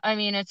I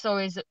mean, it's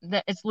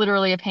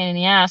literally a pain in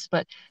the ass.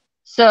 But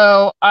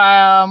so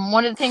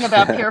one of the things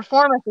about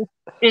piriformis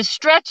is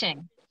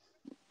stretching,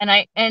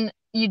 and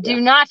you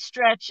do not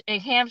stretch a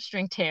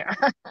hamstring tear.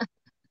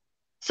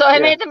 So I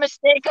made the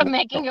mistake of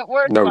making it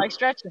worse by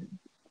stretching.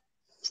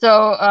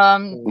 So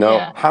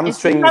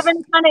hamstrings. If you have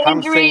any kind of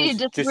injury, you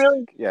just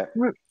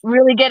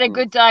really get a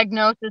good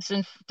diagnosis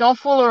and don't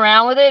fool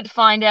around with it.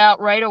 Find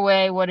out right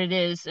away what it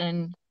is,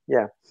 and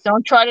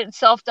don't try to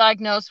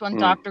self-diagnose on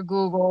Dr.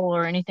 Google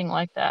or anything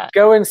like that.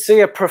 Go and see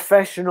a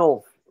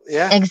professional.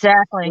 Yeah,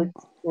 exactly.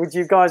 Would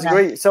you guys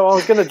agree? So I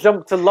was going to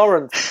jump to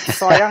Lawrence.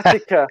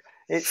 Sciatica.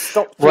 It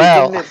stopped.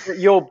 Didn't it? But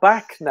you're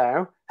back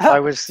now.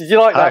 Did you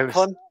like that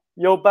pun?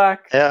 You're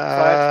back.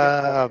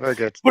 Yeah, very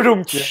good.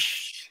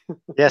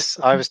 Yes,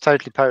 I was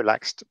totally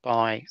polaxed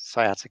by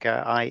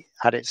sciatica. I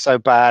had it so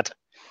bad,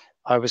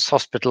 I was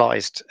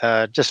hospitalised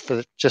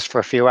just for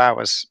a few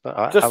hours. But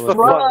I was for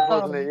fun,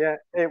 wasn't it? Yeah,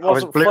 it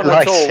wasn't fun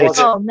at all, was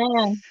it? Oh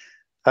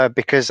man!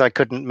 Because I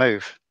couldn't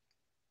move.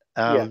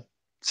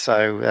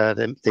 So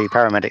the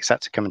paramedics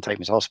had to come and take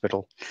me to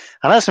hospital.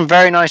 And I had some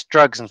very nice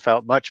drugs and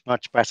felt much,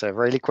 much better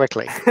really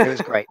quickly. It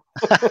was great.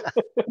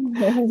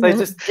 They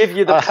just give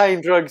you the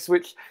pain drugs,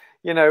 which,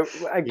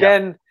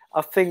 again,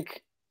 I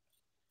think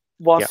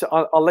once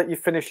I'll let you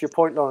finish your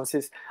point, Lawrence,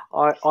 is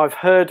I've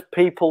heard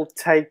people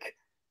take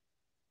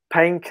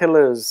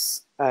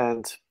painkillers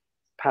and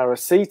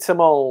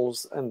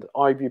paracetamols and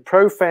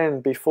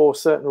ibuprofen before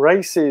certain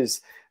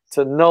races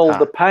to null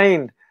the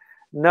pain.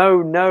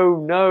 No.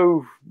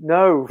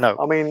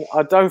 I mean,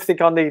 I don't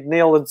think I need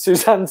Neil and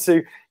Suzanne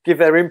to give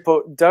their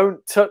input.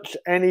 Don't touch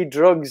any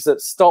drugs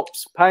that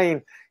stops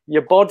pain.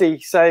 Your body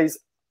says,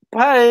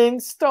 pain,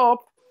 stop.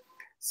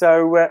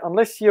 So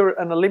unless you're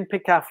an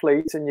Olympic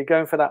athlete and you're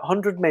going for that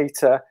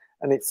 100-meter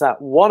and it's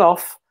that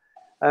one-off,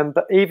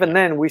 but even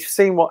then, we've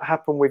seen what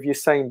happened with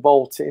Usain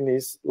Bolt in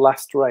his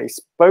last race.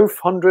 Both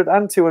 100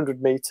 and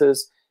 200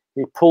 meters,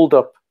 he pulled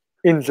up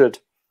injured.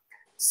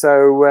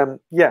 So,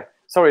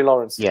 sorry,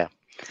 Lawrence. Yeah.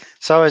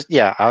 So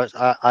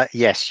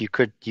yes, you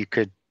could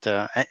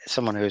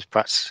someone who is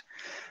perhaps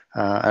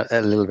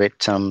a little bit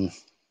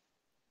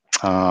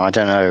I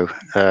don't know,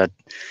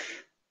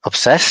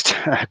 obsessed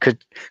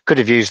could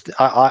have used.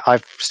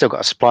 I've still got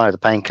a supply of the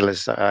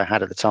painkillers that I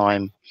had at the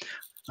time.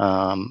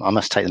 I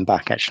must take them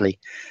back, actually.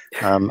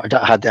 I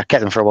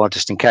kept them for a while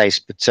just in case.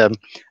 But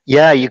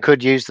yeah, you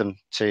could use them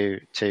to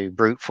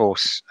brute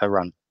force a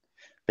run,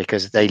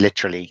 because they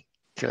literally,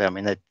 I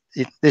mean,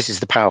 this is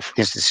the powerful,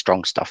 this is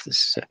strong stuff.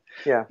 This is,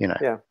 you know,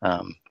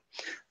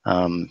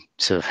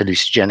 sort of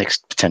hallucinogenics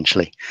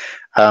potentially.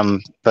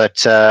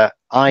 But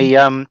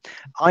I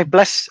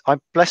bless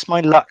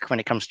my luck when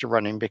it comes to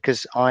running,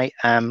 because I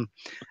am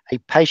a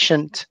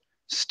patient,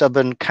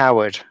 stubborn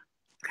coward.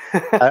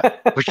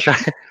 Which I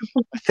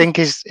think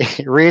it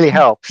really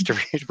helps to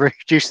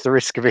reduce the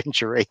risk of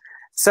injury.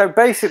 So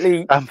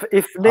basically,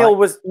 if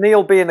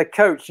Neil being a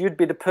coach, you'd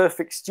be the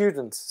perfect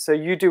student. So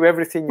you do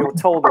everything you're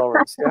told,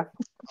 Lawrence. Yeah.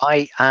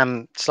 I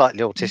am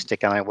slightly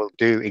autistic, and I will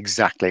do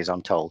exactly as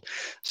I'm told.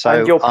 So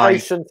and you're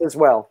patient as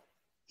well.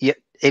 Yeah,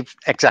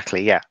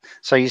 exactly. Yeah.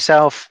 So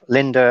yourself,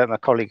 Linda, my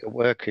colleague at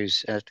work,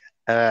 who's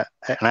an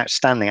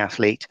outstanding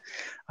athlete,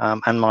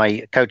 and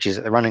my coaches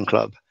at the running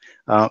club.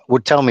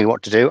 Would tell me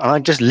what to do, and I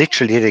just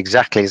literally did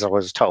exactly as I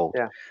was told.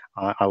 Yeah.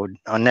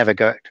 I never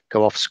go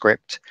off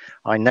script.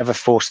 I never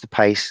force the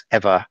pace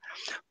ever.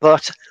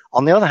 But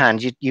on the other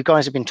hand, you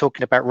guys have been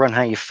talking about run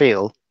how you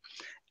feel.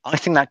 I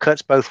think that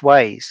cuts both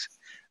ways,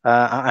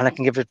 and I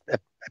can give a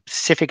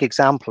specific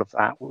example of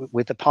that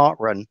with the park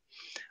run.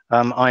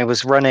 I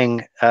was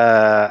running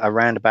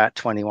around about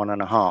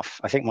 21.5.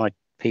 I think my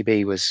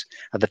PB was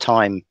at the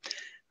time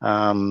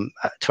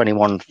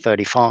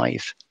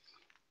 21:35,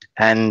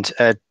 and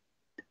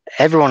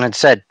everyone had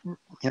said,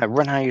 you know,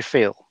 run how you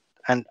feel.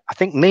 And I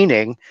think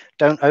meaning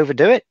don't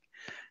overdo it.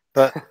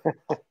 But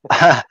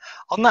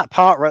on that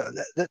part run,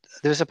 there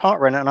was a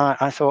part run, and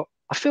I thought,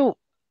 I feel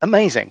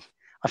amazing.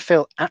 I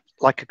feel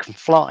like I can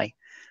fly.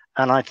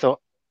 And I thought,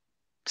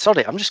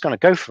 sorry, I'm just going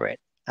to go for it.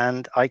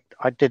 And I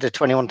did a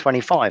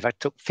 21:25. I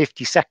took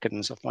 50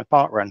 seconds off my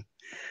part run,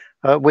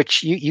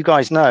 which you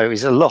guys know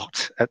is a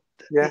lot at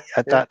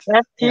that.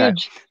 That's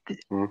huge.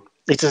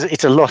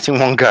 It's a lot in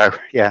one go.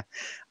 Yeah.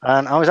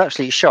 And I was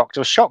absolutely shocked.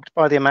 I was shocked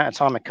by the amount of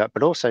time I cut,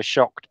 but also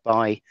shocked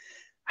by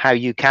how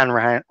you can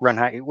run.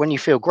 When you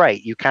feel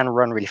great, you can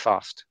run really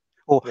fast.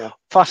 Or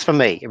fast for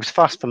me. It was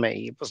fast for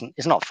me.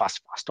 It's not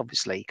fast,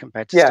 obviously,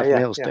 compared to stuff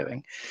Neil's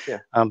doing. Yeah.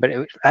 But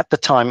at the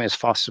time, it was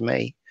fast for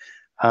me.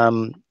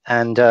 So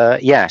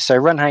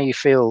run how you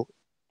feel.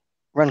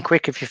 Run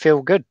quick if you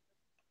feel good,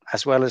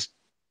 as well as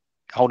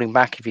holding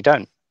back if you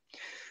don't.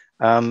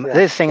 The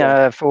other thing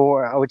I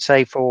would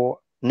say for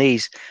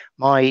knees,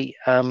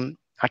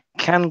 I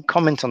can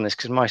comment on this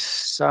because my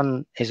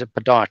son is a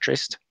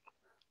podiatrist,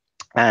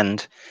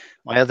 and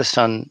my other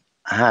son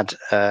has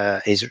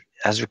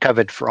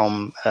recovered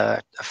from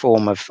a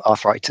form of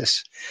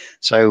arthritis.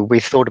 So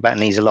we've thought about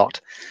knees a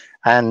lot,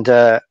 and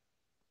the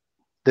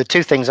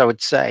two things I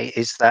would say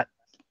is that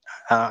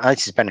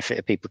this is the benefit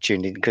of people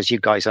tuning in, because you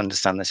guys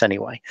understand this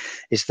anyway,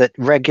 is that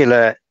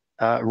regular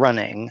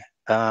running,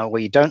 where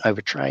you don't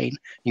overtrain,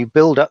 you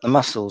build up the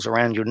muscles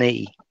around your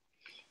knee,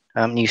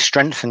 you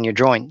strengthen your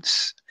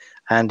joints.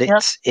 And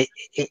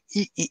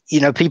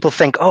people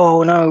think,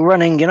 oh no,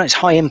 running, it's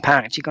high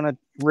impact, you're going to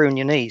ruin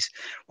your knees.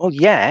 Well,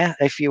 yeah,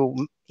 if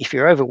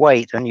you're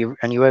overweight and you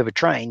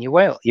overtrain, you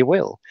will.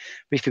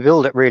 But if you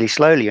build it really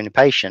slowly and you're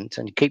patient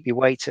and you keep your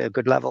weight at a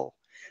good level,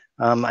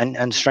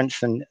 and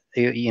strengthen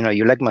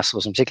your leg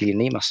muscles, and particularly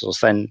your knee muscles,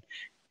 then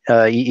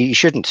you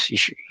shouldn't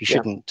injure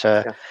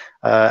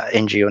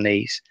your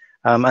knees.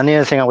 And the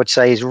other thing I would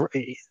say is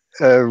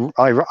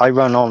I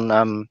run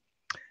on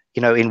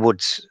in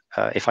woods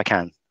if I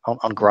can.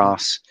 On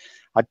grass.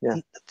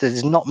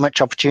 There's not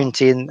much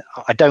opportunity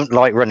I don't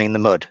like running in the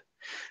mud,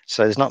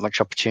 so there's not much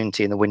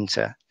opportunity in the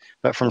winter.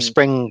 But from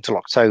spring till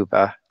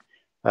October,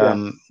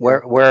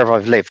 wherever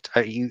I've lived,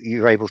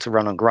 you're able to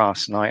run on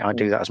grass, and I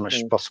do that as much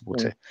as possible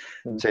to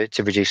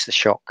reduce the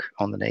shock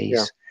on the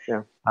knees.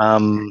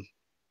 And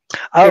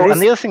the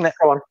other thing that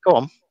go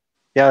on.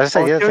 Yeah, I was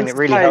saying the other thing that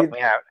really helped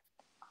me out.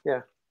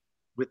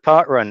 With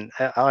park run,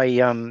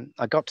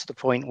 I got to the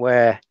point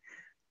where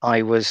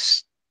I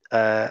was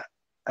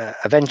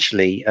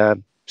eventually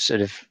sort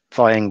of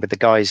vying with the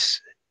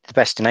guys, the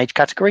best in age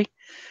category,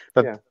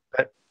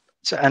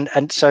 so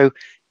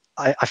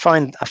I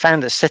found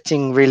that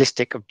setting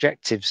realistic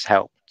objectives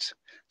helped.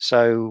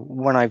 So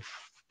when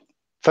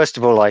first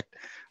of all,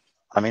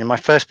 my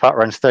first part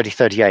run's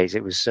 30:38.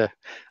 It was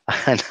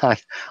and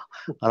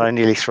I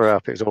nearly threw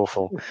up. It was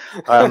awful.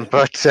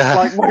 But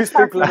like most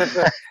people in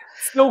the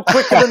still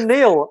quicker than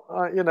Neil,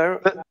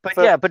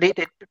 But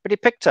it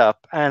picked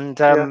up, and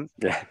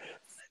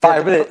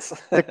 5 minutes.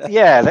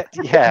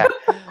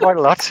 Quite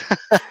a lot.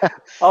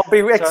 I'll be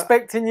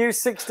expecting you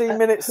 16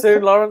 minutes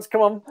soon, Lawrence.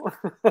 Come on.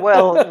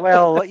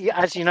 well,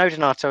 as you know,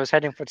 Donato, I was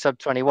heading for sub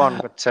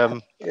 21, but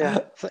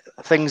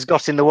things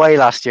got in the way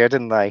last year,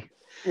 didn't they?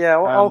 Yeah,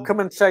 well, I'll come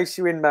and chase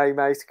you in May,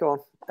 mate. Go on.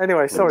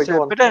 Anyway, sorry,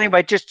 go on. But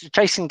anyway, just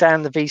chasing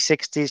down the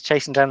V60s,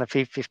 chasing down the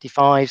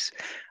V55s,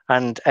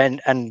 and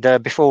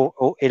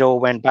before it all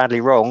went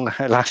badly wrong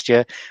last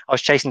year, I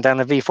was chasing down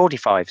the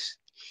V45s.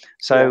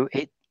 So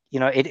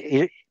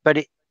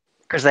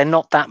because they're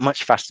not that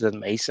much faster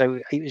than me,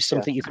 so it was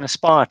something you can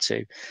aspire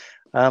to.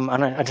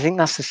 And I think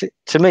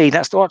to me,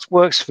 that's what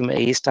works for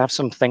me, is to have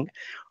something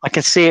I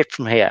can see it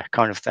from here,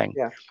 kind of thing.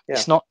 Yeah.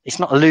 It's not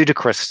a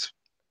ludicrous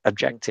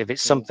objective.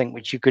 It's something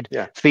which you could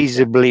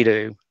feasibly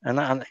do, and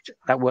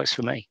that works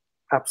for me.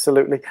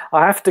 Absolutely.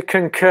 I have to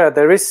concur.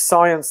 There is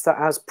science that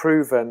has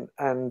proven,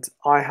 and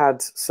I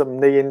had some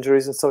knee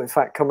injuries and stuff. In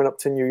fact, coming up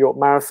to New York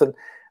Marathon,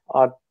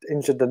 I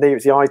injured the knee. It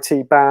was the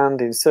IT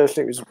band,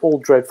 insertion. It was all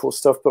dreadful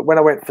stuff. But when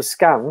I went for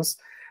scans,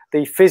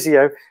 the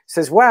physio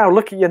says, "Wow,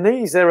 look at your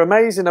knees. They're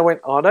amazing." I went,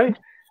 "Are they?"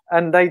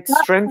 And they'd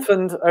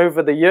strengthened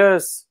over the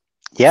years.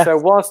 Yeah. So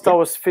whilst I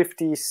was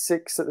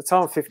 56 at the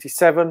time,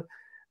 57,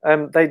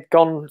 they'd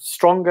gone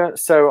stronger.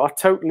 So I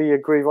totally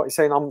agree with what you're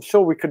saying. I'm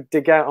sure we could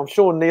dig out. I'm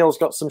sure Neil's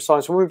got some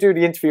science. When we do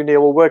the interview,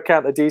 Neil, we'll work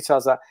out the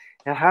details. That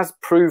it has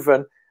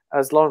proven,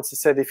 as Lawrence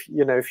has said, if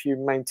you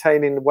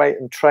maintain in weight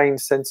and train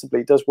sensibly,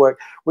 it does work.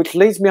 Which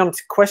leads me on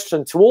to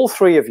question to all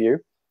three of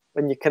you,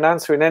 and you can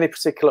answer in any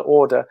particular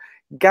order.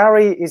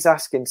 Gary is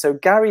asking. So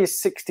Gary is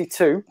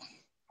 62.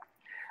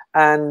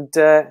 And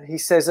he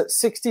says, at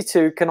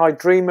 62, can I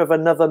dream of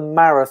another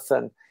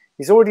marathon?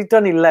 He's already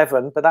done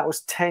 11, but that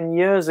was 10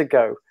 years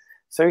ago.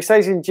 So he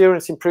says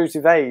endurance improves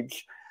with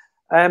age.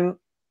 I don't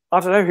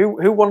know,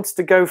 who wants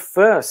to go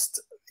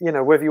first?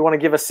 Whether you want to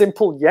give a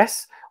simple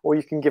yes, or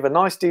you can give a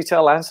nice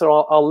detailed answer.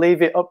 I'll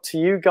leave it up to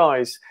you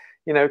guys.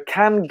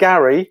 Can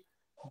Gary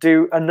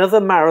do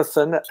another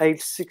marathon at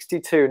age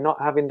 62,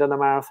 not having done a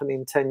marathon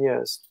in 10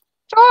 years?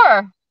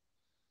 Sure.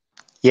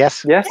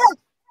 Yes. Yes? Yeah,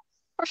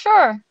 for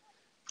sure.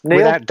 Neil?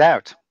 Without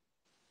doubt.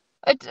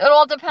 It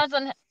all depends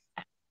on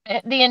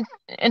the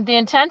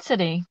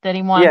intensity that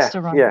he wants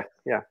to run. Yeah.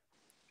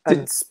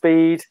 And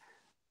speed.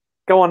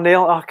 Go on,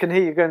 Neil. I can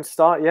hear you going to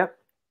start. Yeah.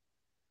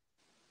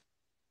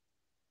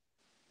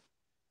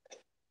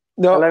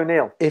 No. Hello,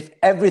 Neil. If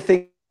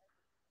everything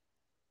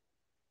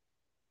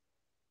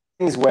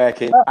is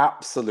working,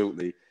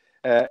 absolutely.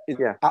 At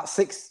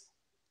 6,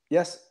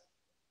 yes.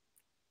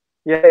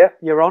 Yeah.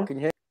 You're on. Can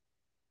you hear?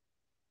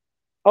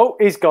 Oh,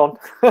 he's gone.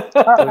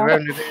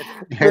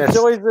 The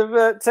joys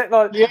of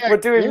technology. Yeah, we're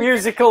doing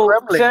musical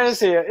chairs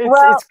here.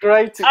 It's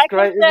great. It's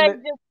great,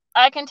 isn't it?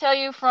 I can tell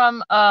you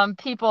from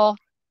people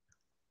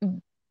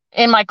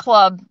in my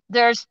club,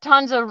 there's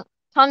tons of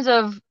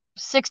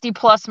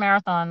 60+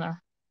 marathon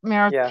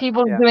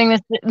people doing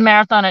this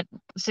marathon at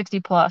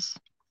 60+.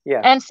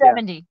 Yeah. And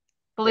 70,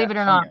 believe it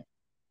or not.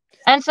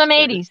 And some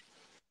 80s.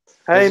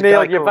 Hey,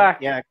 Neil, you're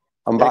back. Yeah,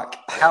 I'm back.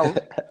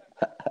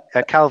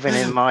 Calvin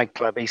in my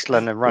club, East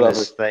London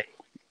Runners.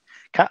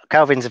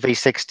 Calvin's a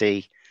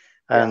V60,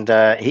 and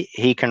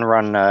he can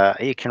run a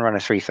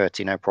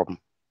 3:30, no problem.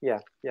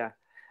 Yeah.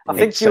 I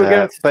think you were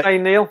going to say,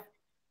 Neil.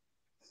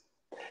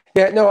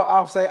 Yeah, no,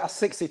 I'll say at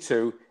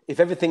 62, if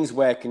everything's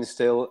working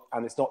still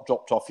and it's not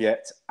dropped off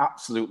yet,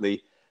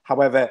 absolutely.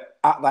 However,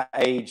 at that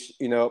age,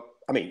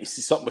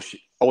 it's not much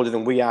older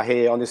than we are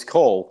here on this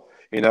call.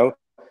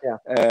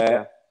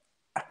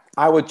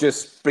 I would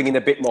just bring in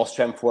a bit more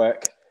strength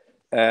work.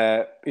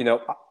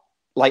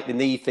 Like the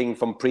knee thing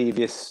from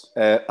previous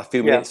a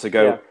few minutes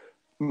ago.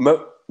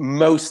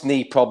 Most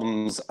knee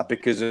problems are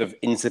because of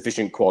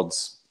insufficient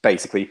quads.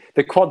 Basically,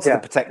 the quads are the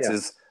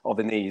protectors of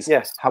the knees.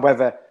 Yes.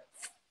 However,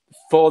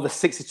 for the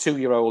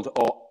 62-year-old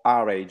or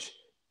our age,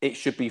 it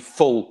should be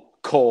full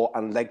core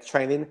and leg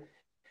training.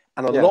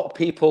 And a lot of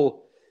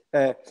people,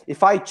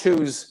 if I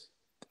choose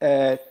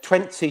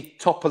 20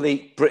 top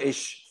elite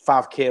British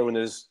 5K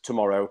runners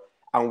tomorrow,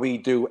 and we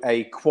do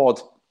a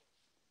quad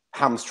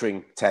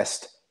hamstring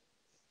test,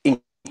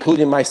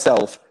 including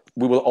myself,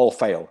 we will all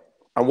fail.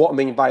 And what I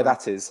mean by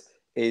that is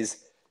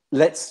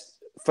let's,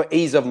 for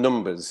ease of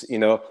numbers,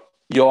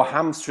 your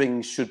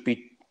hamstrings should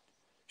be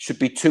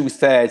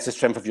 2/3 the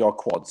strength of your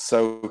quads.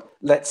 So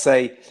let's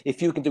say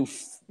if you can do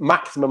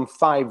maximum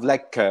 5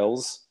 leg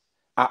curls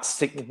at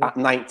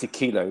 90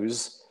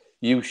 kilos,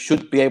 you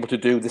should be able to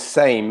do the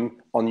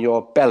same on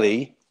your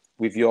belly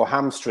with your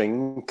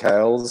hamstring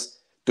curls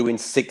doing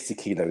 60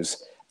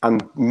 kilos.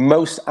 And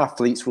most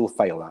athletes will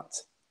fail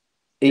that,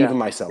 even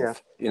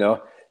myself.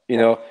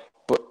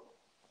 But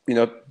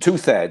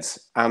 2/3.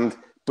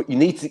 But you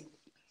need to,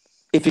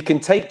 if you can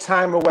take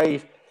time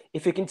away,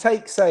 if you can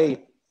take,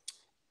 say,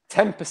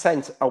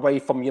 10% away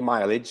from your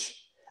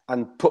mileage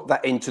and put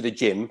that into the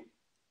gym,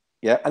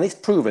 and it's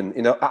proven,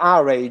 at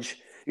our age,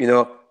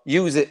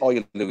 use it or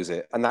you lose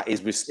it, and that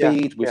is with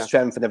speed, with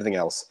strength, and everything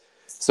else.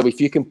 So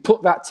if you can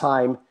put that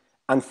time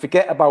and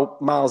forget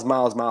about miles,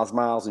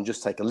 and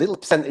just take a little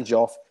percentage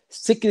off,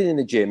 stick it in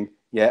the gym.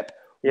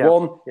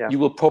 You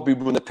will probably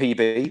run a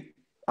PB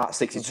at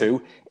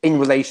 62 in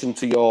relation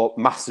to your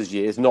master's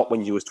years, not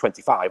when you was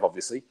 25,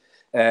 obviously.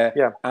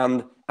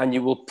 And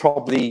you will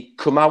probably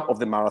come out of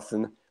the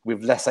marathon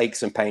with less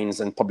aches and pains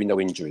and probably no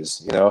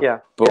injuries.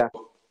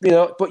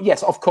 But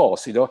yes, of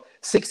course,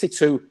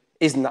 62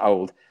 isn't that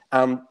old.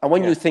 And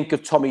when you think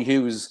of Tommy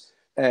Hughes,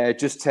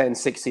 just turned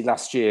 60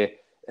 last year,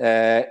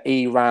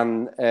 he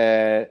ran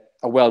a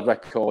world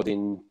record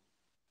in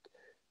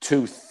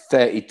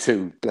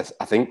 2:32,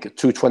 I think,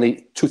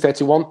 2:20,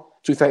 2:31,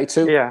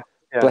 2:32.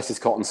 Bless his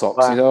cotton socks.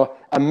 Wow. You know,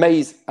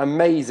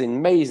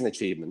 amazing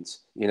achievements.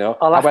 You know,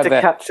 I'll have to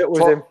catch up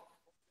with him.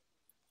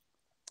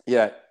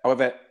 Yeah.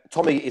 However,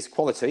 Tommy is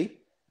quality,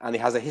 and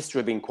he has a history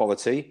of being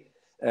quality.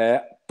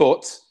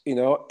 But you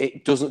know,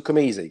 it doesn't come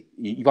easy.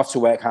 You have to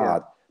work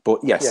hard.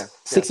 But yes,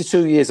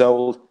 62 years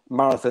old,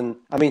 marathon.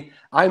 I mean,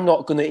 I'm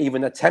not going to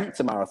even attempt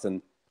a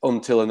marathon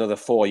until another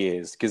 4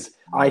 years because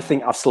I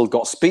think I've still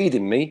got speed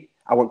in me.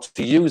 I want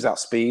to use that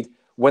speed.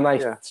 When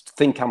I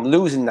think I'm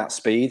losing that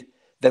speed,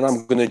 then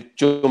I'm going to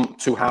jump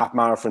to half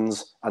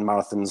marathons and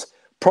marathons,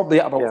 probably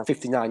at about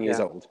 59 years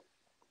old,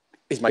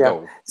 is my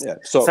goal. Yeah.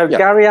 So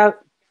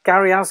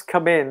Gary has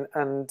come in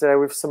and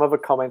with some other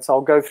comments.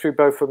 I'll go through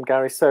both of them,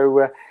 Gary.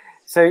 So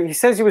he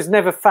says he was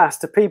never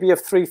fast, a PB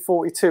of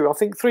 3:42. I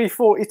think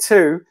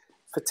 3:42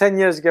 for 10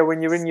 years ago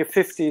when you're in your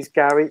 50s,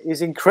 Gary,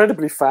 is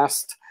incredibly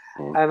fast.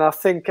 And I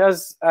think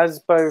as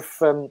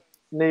both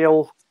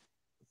Neil,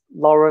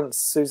 Lawrence,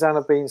 Suzanne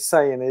have been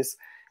saying is,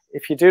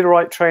 if you do the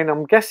right training,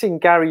 I'm guessing,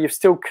 Gary, you've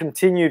still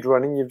continued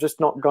running. You've just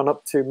not gone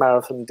up to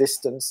marathon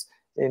distance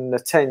in the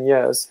 10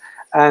 years.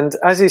 And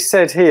as he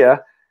said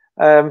here,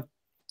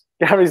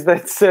 Gary's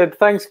then said,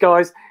 thanks,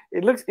 guys.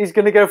 It looks he's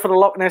going to go for the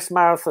Loch Ness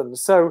Marathon.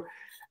 So,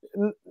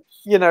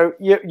 you know,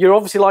 you're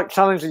obviously like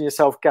challenging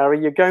yourself, Gary.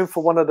 You're going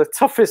for one of the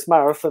toughest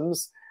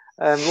marathons.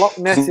 Loch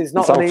Ness is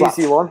not an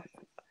easy one.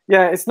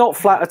 Yeah, it's not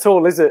flat at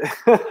all, is it?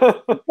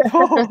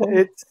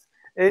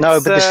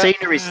 No, but the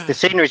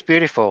scenery is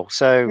beautiful.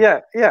 So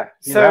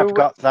so I've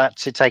got that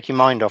to take your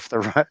mind off the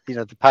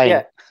the pain.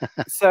 Yeah.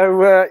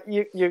 So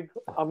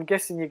I'm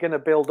guessing you're going to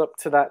build up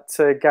to that,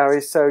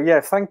 Gary. So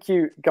yeah, thank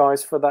you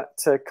guys for that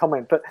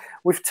comment. But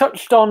we've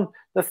touched on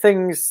the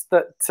things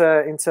that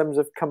in terms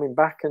of coming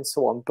back and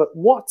so on. But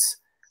what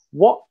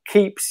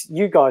keeps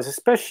you guys,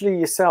 especially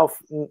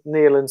yourself,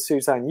 Neil and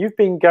Suzanne? You've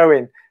been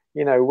going,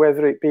 you know,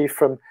 whether it be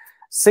from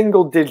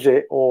single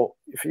digit or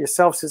for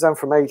yourself, Suzanne,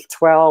 from age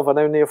 12, I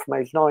know Neil from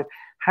age 9.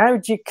 How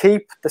do you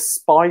keep the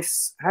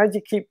spice? How do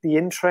you keep the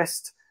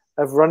interest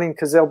of running?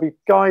 Because there'll be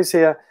guys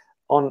here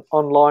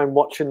online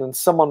watching and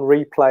some on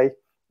replay.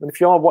 And if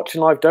you are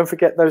watching live, don't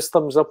forget those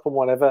thumbs up and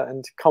whatever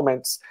and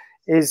comments.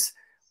 Is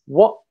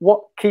what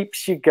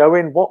keeps you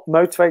going? What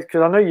motivates?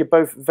 Because I know you're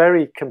both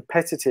very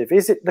competitive.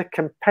 Is it the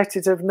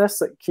competitiveness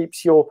that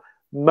keeps your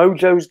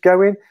mojos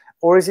going?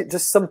 Or is it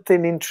just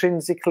something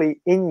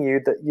intrinsically in you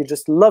that you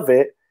just love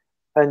it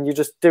and you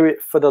just do it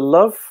for the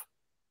love?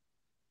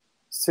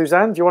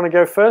 Suzanne, do you want to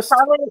go first?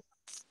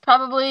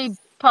 Probably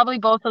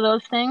both of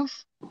those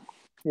things.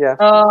 Yeah.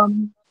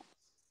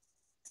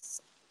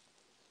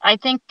 I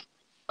think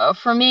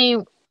for me,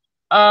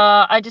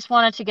 I just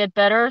wanted to get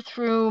better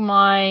through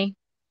my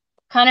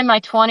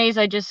 20s.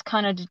 I just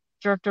kind of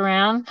jerked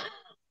around,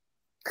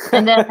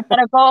 and then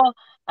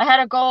I had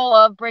a goal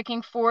of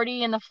breaking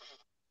 40 in the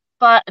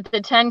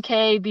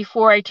 10K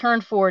before I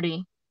turned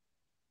 40.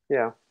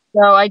 Yeah.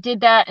 So I did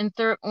that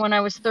when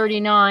I was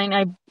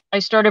 39. I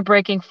started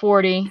breaking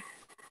 40.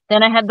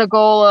 Then I had the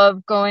goal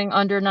of going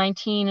under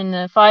 19 in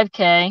the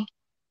 5K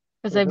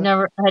because I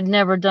had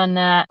never done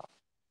that.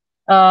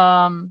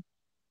 And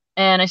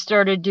I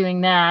started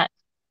doing that.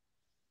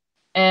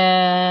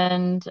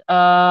 And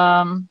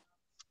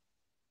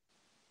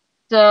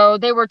so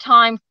they were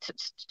time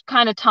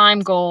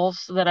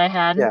goals that I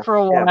had for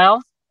a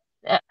while.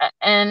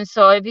 And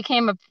so I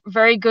became a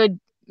very good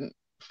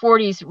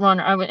 40s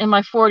runner. In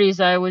my 40s,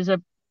 I was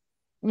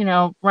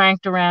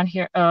ranked around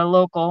here,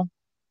 local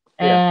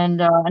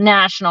and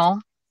national.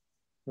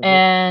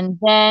 And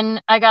then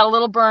I got a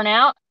little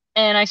burnout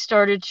and I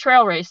started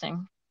trail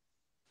racing.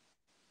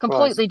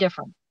 Completely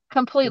different.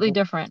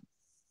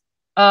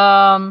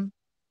 And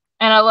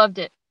I loved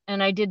it.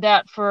 And I did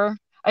that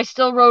I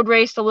still road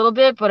raced a little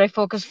bit, but I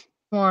focused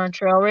more on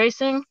trail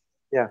racing.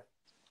 Yeah.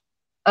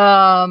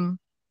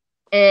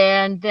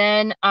 And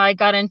then I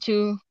got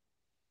into,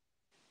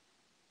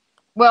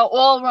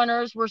 all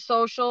runners were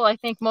social. I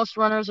think most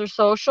runners are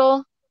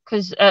social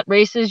because at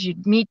races you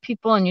meet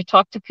people and you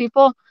talk to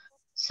people.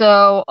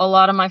 So a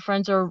lot of my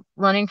friends are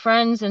running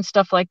friends and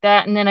stuff like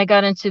that. And then I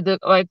got into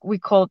we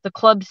call it the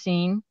club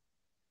scene,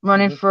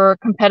 running for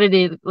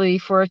competitively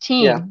for a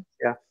team.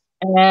 Yeah.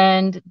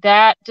 And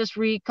that just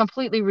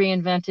completely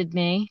reinvented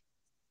me.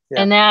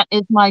 Yeah. And that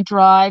is my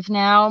drive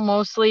now,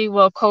 mostly.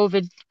 Well,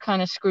 COVID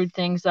kind of screwed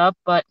things up,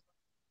 but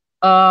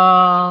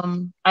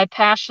I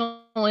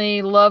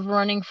passionately love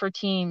running for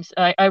teams.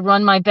 I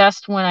run my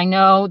best when I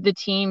know the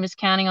team is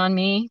counting on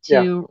me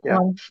to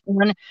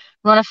run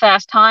a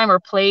fast time or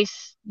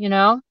place,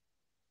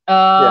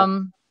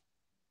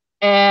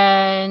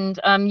 And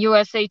I'm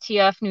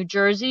USATF New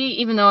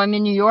Jersey. Even though I'm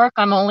in New York,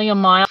 I'm only a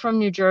mile from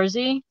New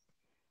Jersey.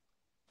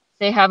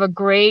 They have a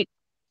great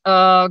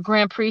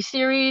Grand Prix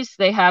series.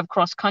 They have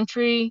cross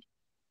country,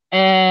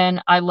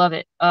 and I love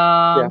it.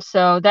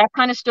 So that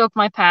kind of stoked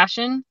my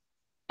passion.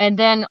 And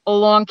then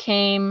along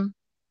came,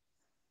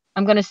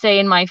 I'm going to say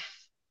in my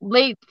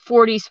late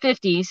 40s,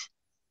 50s,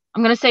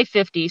 I'm going to say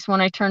 50s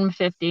when I turned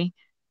 50,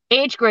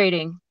 age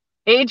graded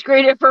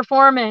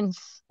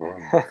performance.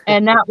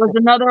 And that was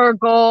another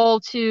goal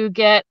to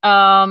get,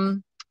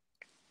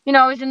 you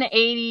know, I was in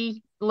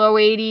the low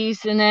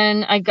 80s, and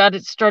then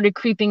it started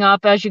creeping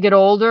up as you get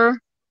older.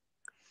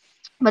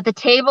 But the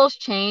tables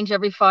change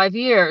every 5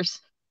 years.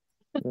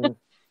 Mm.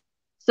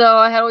 So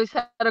I had always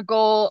had a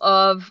goal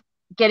of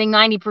getting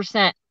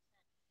 90%.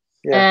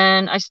 Yeah.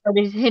 And I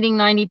started hitting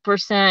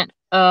 90%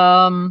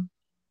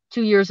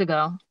 2 years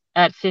ago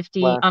at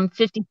 50. Wow. I'm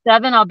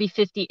 57, I'll be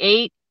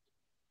 58.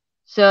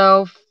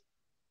 So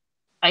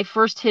I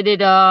first hit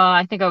it,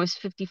 I think I was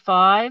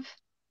 55.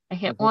 I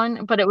hit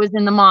one, but it was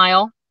in the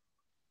mile.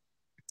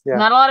 Yeah.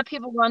 Not a lot of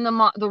people run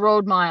the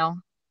road mile.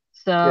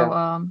 So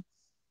Yeah.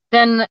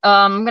 then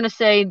I'm going to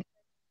say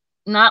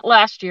not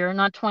last year,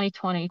 not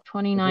 2020,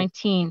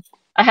 2019.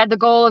 I had the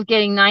goal of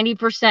getting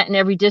 90% in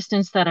every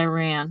distance that I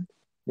ran.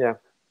 Yeah.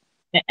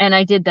 And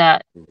I did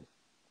that.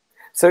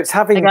 So it's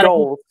having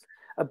goals.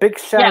 A big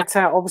shout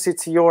out, obviously,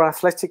 to your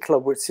athletic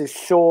club, which is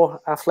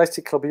Shore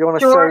Athletic Club. You want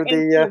to show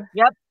the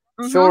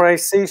Shore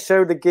AC,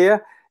 show the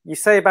gear. You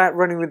say about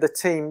running with the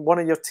team. One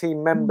of your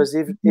team members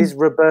is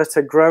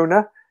Roberta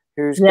Groner,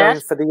 who's going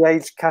for the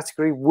age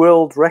category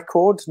world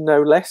record,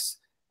 no less,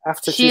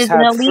 after she's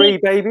had 3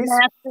 babies.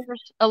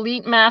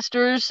 Elite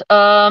Masters.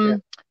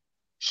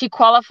 She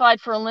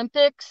qualified for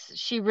Olympics.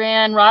 She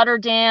ran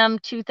Rotterdam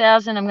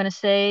 2000. I'm going to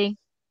say.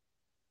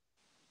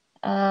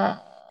 I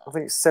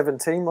think it's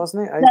 17,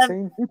 wasn't it?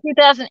 18?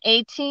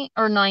 2018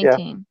 or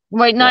 19? Yeah.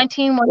 Wait,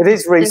 19 was. It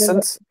is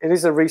recent. It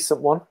is a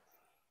recent one.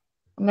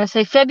 I'm going to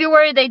say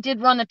February they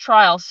did run the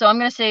trial. So I'm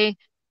going to say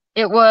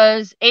it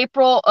was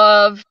April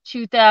of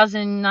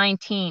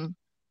 2019.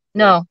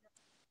 No.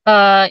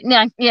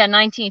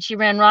 19. She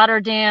ran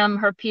Rotterdam,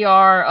 her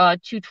PR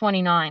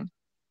 2:29.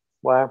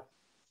 Wow.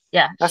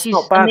 Yeah. That's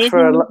not bad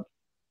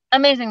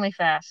amazingly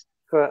fast.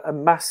 For a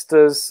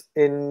Masters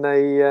in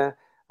the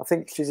I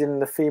think she's in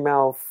the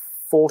female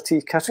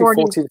 40 category,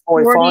 40 to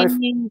 45.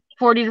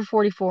 40 to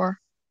 44.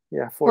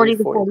 Yeah, 40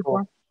 to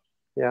 44.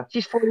 Yeah.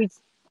 She's 40.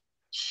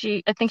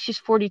 I think she's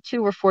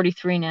 42 or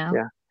 43 now.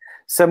 Yeah.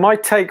 So my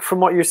take from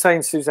what you're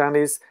saying, Suzanne,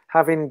 is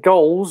having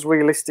goals,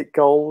 realistic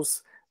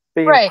goals,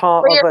 being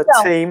part of a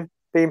team,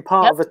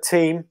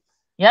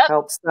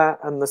 helps that,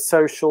 and the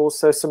socials.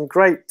 So some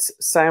great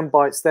sound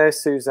bites there,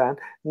 Suzanne.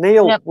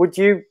 Neil, would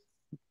you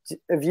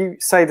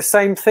say the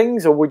same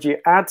things, or would you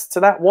add to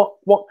that?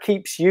 What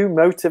keeps you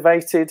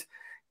motivated?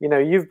 You know,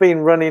 you've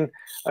been running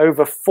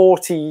over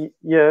 40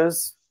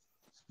 years,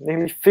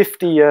 nearly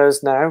 50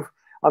 years now.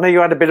 I know you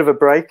had a bit of a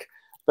break,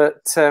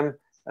 but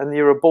and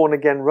you're a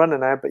born-again runner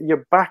now, but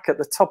you're back at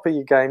the top of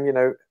your game, you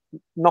know,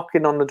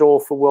 knocking on the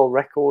door for world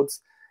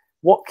records.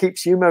 What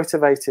keeps you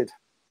motivated?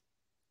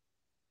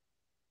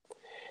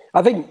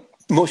 I think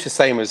much the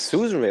same as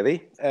Susan,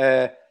 really.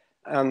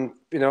 And,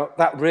 you know,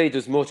 that really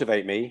does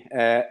motivate me.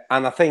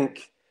 And I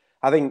think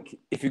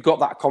if you've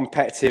got that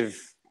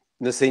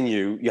competitiveness in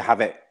you, you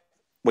have it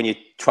when you're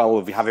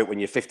 12, you have it when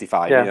you're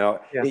 55, you know,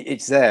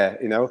 it's there,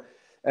 you know.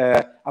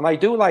 And I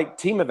do like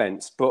team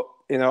events, but,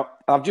 you know,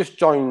 I've just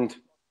joined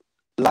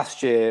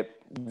last year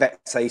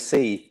Vets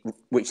AC,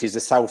 which is the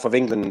South of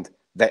England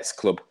Vets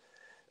Club,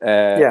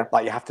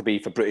 like you have to be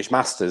for British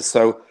Masters.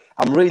 So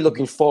I'm really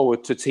looking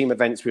forward to team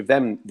events with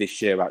them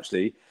this year,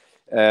 actually,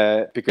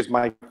 because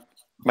my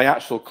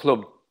actual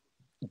club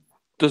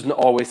doesn't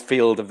always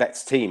field a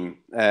Vets team.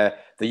 They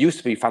used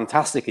to be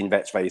fantastic in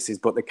Vets races,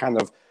 but they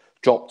kind of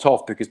dropped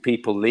off because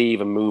people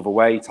leave and move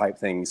away type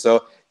thing.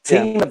 So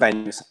team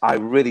events, I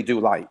really do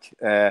like.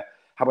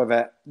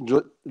 However,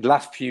 the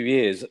last few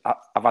years,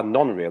 I've had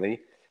none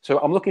really. So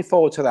I'm looking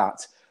forward to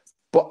that.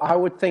 But I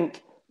would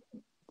think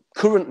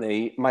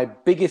currently my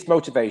biggest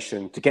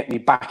motivation to get me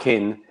back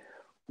in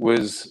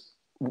was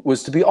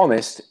to be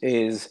honest,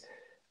 is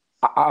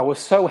I was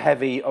so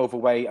heavy,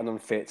 overweight and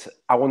unfit.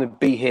 I want to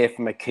be here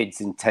for my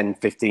kids in 10,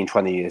 15,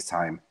 20 years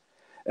time.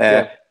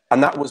 And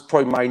that was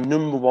probably my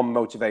number one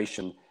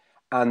motivation.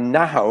 And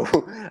now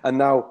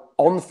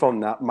on from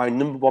that, my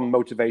number one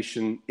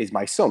motivation is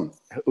my son,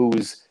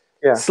 who's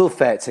still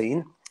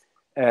 13.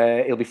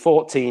 He'll be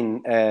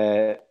 14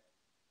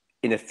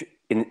 in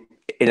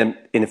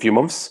a few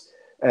months.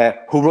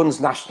 Who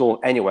runs national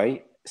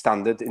anyway,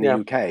 standard in the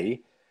UK.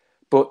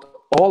 But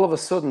all of a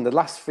sudden, the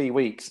last 3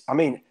 weeks, I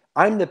mean,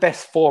 I'm the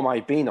best form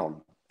I've been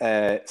on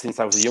since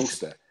I was a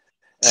youngster.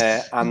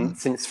 And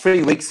since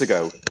 3 weeks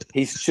ago,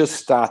 he's just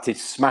started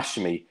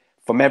smashing me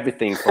from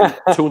everything from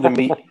 200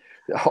 meter,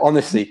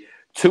 honestly,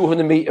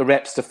 200 meter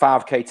reps to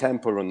 5K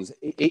tempo runs.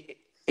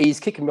 He's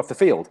kicking me off the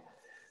field.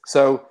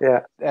 So,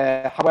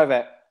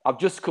 however, I've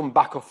just come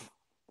back off.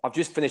 I've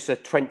just finished a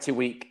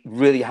 20-week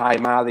really high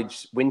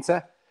mileage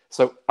winter.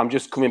 So I'm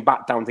just coming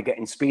back down to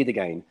getting speed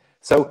again.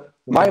 So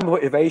my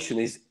motivation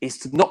is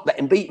to not let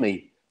him beat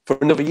me for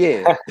another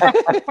year.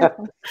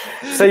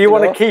 So you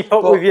want to keep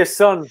up with your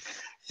son?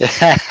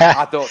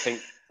 I don't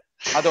think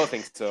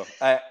so.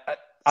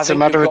 It's a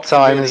matter of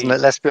time, isn't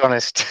it? Let's be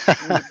honest.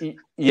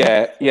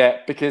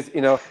 Because,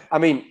 you know, I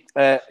mean,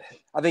 I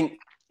think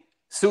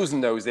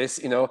Susan knows this,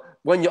 you know,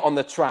 when you're on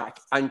the track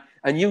and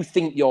you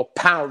think you're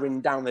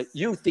powering down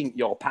you think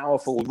you're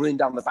powerful running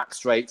down the back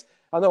straight,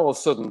 and all of a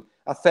sudden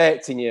a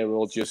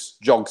 13-year-old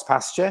just jogs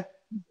past you.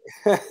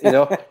 You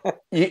know,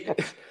 you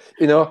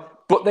know,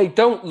 but they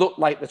don't look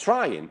like they're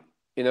trying.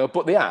 You know,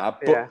 but they are.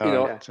 But you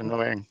know, it's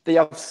annoying. they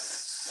have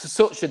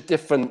such a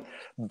different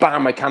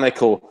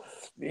biomechanical,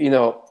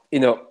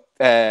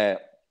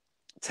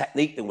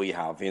 technique than we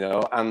have. You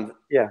know, and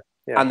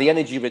and the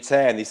energy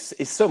return is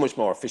so much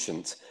more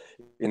efficient.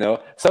 You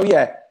know, so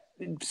yeah,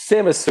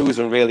 same as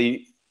Susan.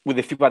 Really, with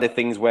a few other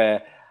things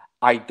where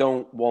I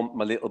don't want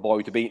my little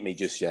boy to beat me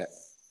just yet.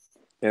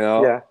 You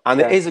know,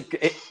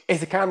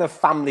 it's a kind of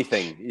family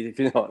thing, if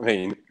you know what I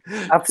mean.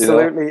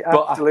 Absolutely, you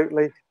know?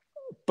 absolutely.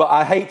 But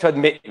I hate to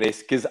admit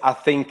this because I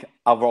think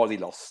I've already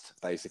lost.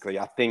 Basically,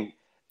 I think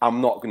I'm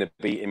not going to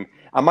beat him.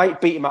 I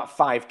might beat him at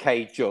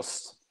 5K,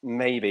 just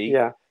maybe.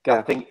 Yeah.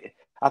 I think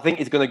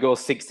he's going to go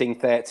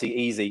 16:30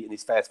 easy in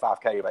his first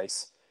 5K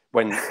race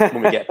when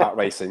we get back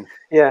racing.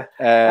 Yeah,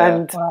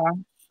 and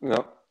you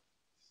know,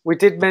 we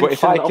did mention. But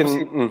if I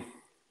can,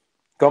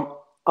 go on.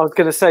 I was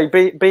going to say,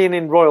 being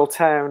in Royal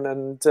Town,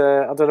 and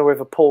I don't know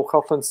whether Paul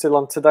Coughlin's still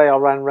on today. I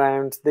ran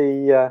round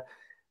the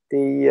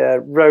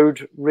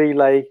road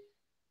relay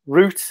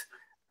route,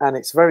 and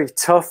it's very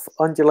tough,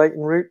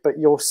 undulating route. But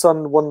your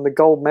son won the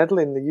gold medal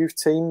in the youth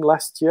team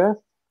last year,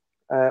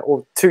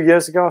 or 2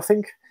 years ago, I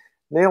think.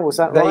 Neil, was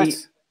that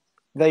right?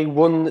 They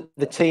won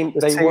the team.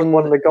 The team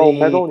won the gold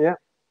medal. Yeah,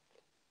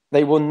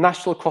 they won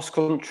national cross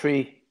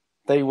country.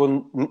 They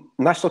won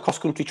national cross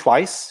country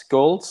twice,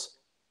 golds,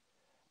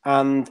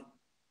 and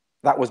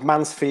that was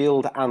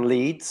Mansfield and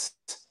Leeds.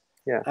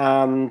 Yeah,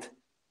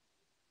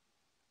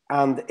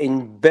 and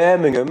in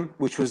Birmingham,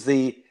 which was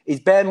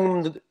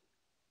Birmingham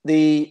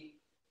the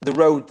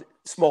road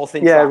small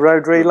thing. Yeah,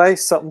 road relay,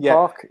 Sutton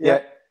Park.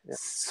 Yeah.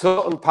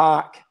 Sutton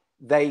Park.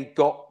 They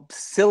got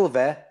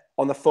silver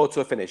on the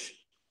photo finish.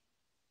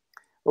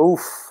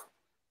 Oof.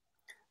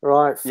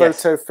 Right,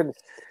 photo finish.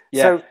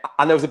 Yeah, so,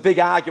 and there was a big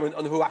argument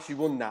on who actually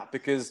won that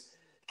because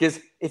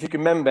if you can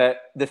remember,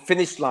 the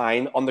finish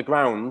line on the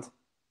ground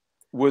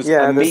was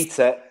a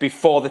metre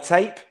before the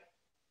tape.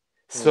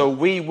 So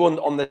we won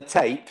on the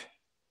tape,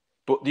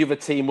 but the other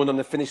team won on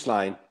the finish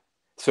line.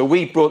 So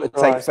we brought the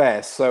tape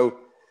first. So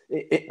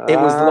it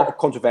was a lot of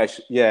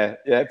controversy. Yeah.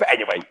 But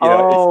anyway, you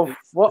know,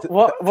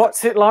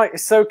 what's it like?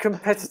 It's so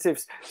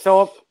competitive.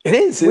 So it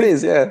is.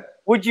 Yeah.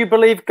 Would you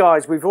believe,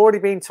 guys? We've already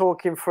been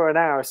talking for an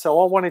hour, so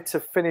I wanted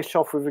to finish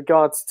off with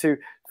regards to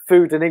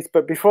food and eat.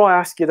 But before I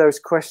ask you those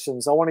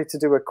questions, I wanted to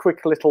do a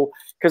quick little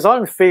because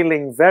I'm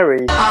feeling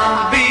very.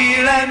 I'm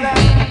feeling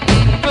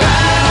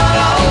glad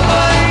all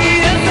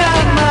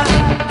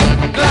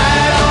over,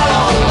 glad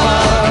all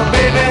over,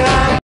 baby.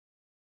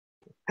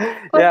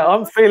 Yeah,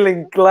 I'm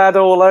feeling glad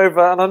all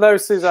over, and I know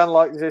Suzanne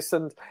likes this,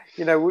 and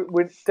you know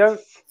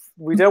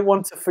we don't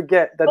want to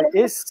forget that it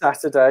is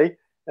Saturday,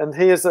 and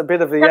he is a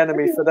bit of the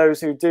enemy for those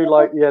who do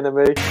like the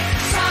enemy.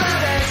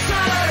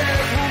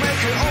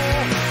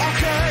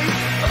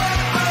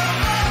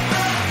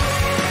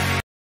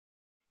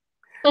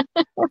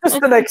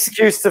 Just an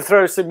excuse to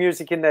throw some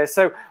music in there.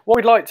 So what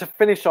we'd like to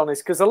finish on is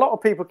because a lot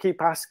of people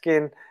keep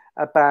asking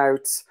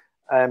about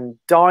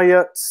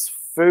diets,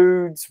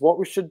 foods, what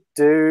we should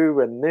do,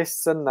 and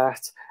this and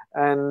that.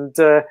 And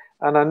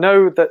I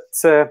know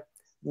that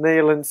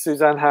Neil and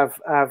Suzanne have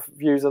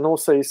views, and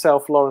also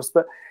yourself, Lawrence.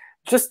 But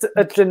just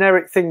a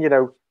generic thing, you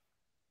know.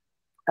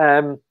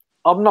 I'm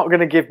not going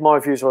to give my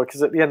views on it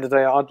because at the end of the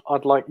day,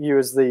 I'd like you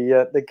as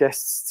the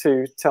guests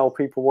to tell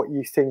people what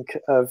you think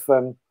of.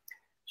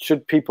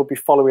 Should people be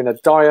following a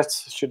diet?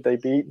 Should they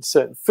be eating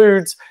certain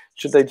foods?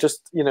 Should they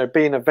just, you know,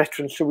 being a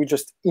veteran, should we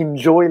just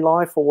enjoy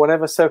life or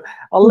whatever? So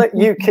I'll let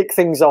you kick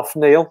things off,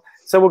 Neil.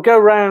 So we'll go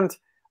round,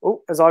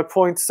 as I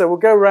point, so we'll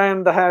go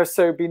round the house.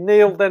 So it'll be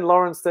Neil, then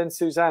Lawrence, then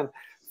Suzanne.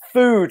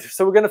 Food.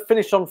 So we're going to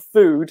finish on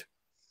food.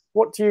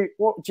 What do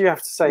you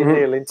have to say,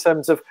 Neil, in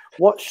terms of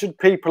what should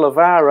people of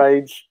our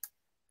age,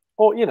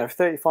 or, you know,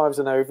 35s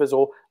and overs,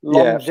 or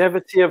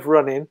longevity of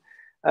running,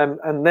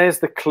 and there's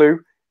the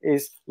clue,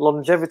 is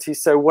longevity.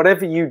 So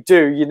whatever you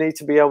do, you need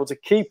to be able to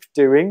keep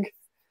doing.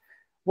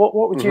 What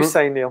would you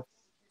say, Neil,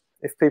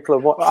 if people are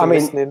watching,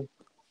 listening?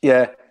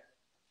 Yeah,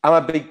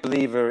 I'm a big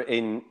believer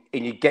in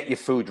you get your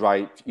food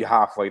right, you're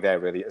halfway there,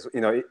 really. You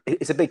know,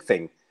 it's a big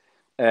thing.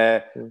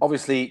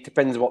 Obviously, it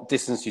depends what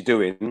distance you're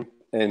doing,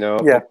 you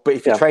know. Yeah. But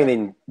if you're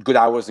training good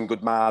hours and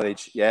good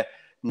mileage,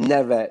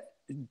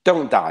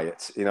 don't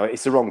diet. You know,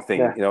 it's the wrong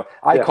thing. Yeah. You know,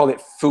 I call it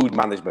food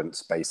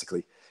management,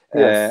 basically.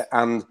 Yes.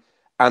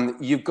 And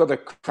you've got to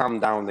cram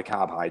down the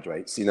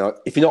carbohydrates. You know,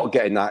 if you're not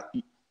getting that,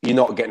 you're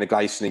not getting the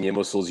glycogen in your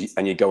muscles,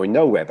 and you're going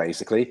nowhere,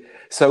 basically.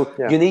 So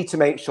you need to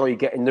make sure you're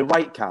getting the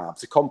right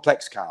carbs, the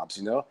complex carbs.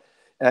 You know,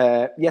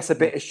 yes, a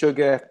bit of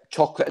sugar,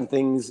 chocolate, and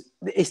things.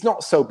 It's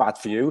not so bad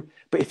for you.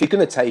 But if you're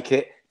going to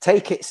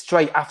take it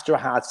straight after a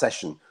hard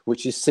session,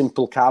 which is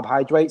simple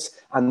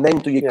carbohydrates, and then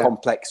do your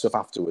complex stuff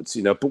afterwards.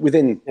 You know, but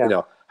within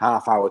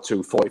half hour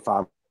to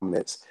 45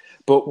 minutes.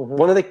 But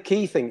one of the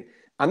key things,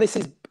 and this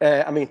is,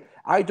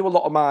 I do a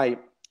lot of my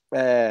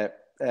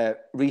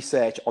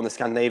research on the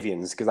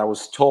Scandinavians because I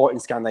was taught in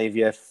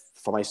Scandinavia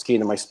for my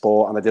skiing and my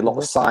sport, and I did a lot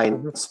of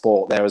science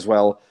sport there as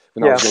well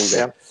when I was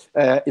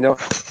younger. You know,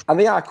 and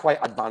they are quite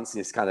advanced in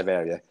this kind of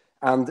area.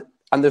 And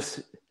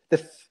the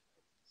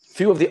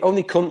few of the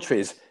only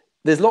countries,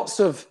 there's lots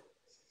of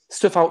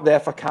stuff out there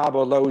for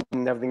carbo loading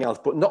and everything else,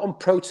 but not on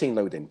protein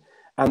loading.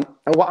 And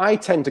what I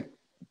tend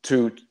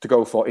to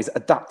go for is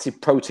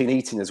adaptive protein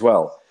eating as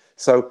well.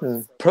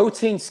 So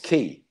protein's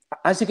key.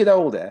 As you get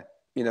older,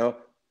 you know,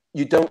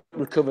 you don't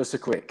recover so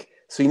quick.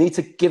 So you need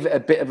to give it a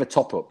bit of a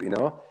top up, you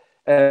know.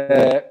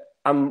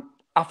 And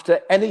after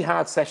any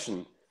hard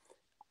session,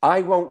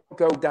 I won't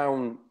go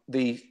down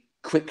the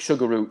quick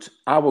sugar route.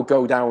 I will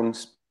go down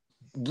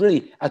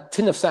really a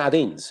tin of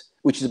sardines,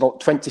 which is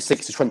about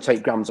 26 to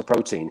 28 grams of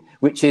protein,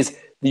 which is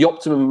the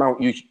optimum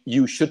amount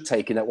you should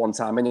take in at one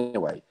time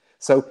anyway.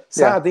 So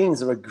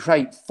sardines are a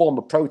great form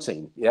of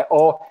protein,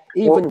 or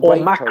even or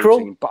whey mackerel.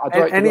 Protein, but I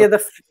don't any of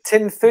the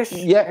tin fish?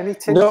 Any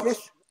tin fish?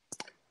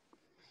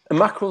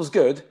 Mackerel's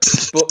good,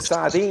 but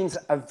sardines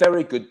are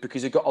very good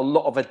because you've got a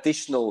lot of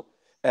additional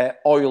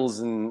oils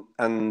and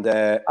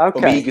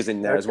omegas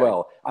in there as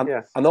well.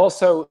 And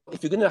also,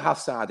 if you're going to have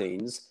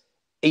sardines,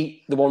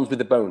 eat the ones with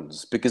the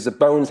bones, because the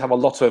bones have a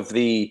lot of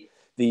the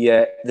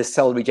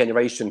cell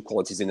regeneration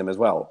qualities in them as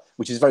well,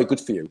 which is very good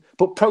for you.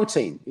 But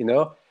protein, you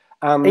know.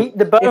 Eat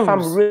the bones. If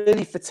I'm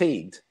really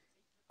fatigued.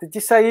 Did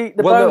you say eat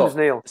the bones,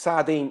 Neil?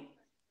 Sardine.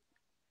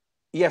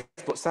 Yes,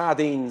 but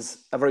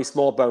sardines are very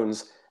small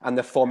bones, and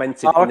they're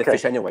fermented in the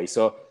fish anyway,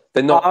 so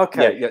they're not.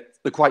 They're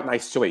quite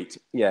nice to eat.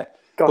 Yeah,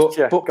 but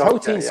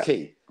protein's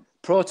key.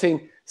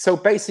 Protein. So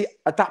basically,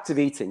 adaptive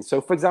eating.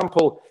 So, for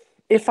example,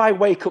 if I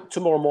wake up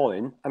tomorrow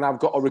morning and I've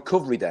got a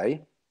recovery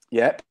day,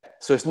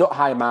 so it's not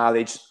high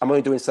mileage. I'm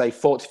only doing, say,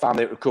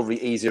 45-minute recovery,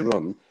 easy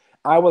run.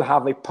 I will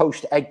have a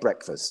poached egg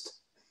breakfast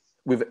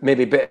with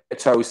maybe a bit of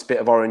toast, bit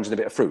of orange, and a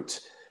bit of fruit.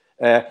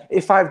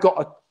 If I've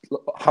got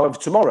however,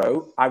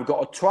 tomorrow I've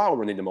got a trial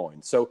run in the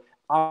morning, so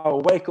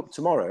I'll wake up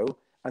tomorrow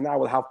and I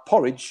will have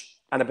porridge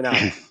and a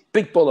banana,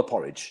 big bowl of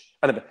porridge,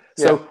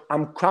 so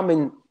I'm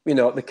cramming, you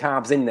know, the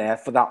carbs in there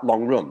for that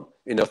long run,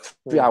 you know,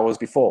 3 hours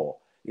before,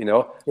 you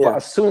know. But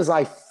as soon as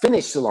I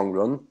finish the long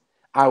run,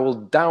 I will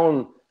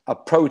down a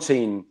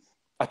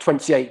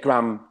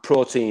 28-gram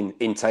protein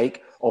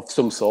intake of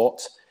some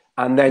sort,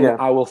 and then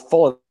I will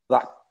follow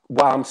that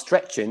while I'm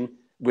stretching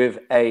with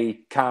a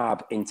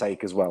carb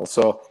intake as well.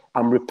 So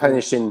I'm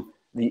replenishing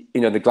the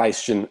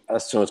glycogen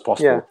as soon as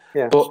possible.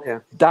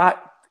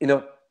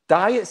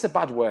 Diet's a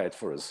bad word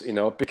for us, you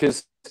know,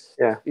 because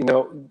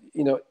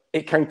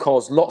it can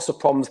cause lots of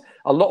problems.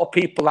 A lot of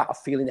people that are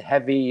feeling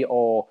heavy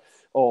or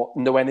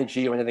no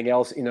energy or anything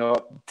else, you know,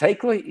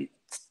 take your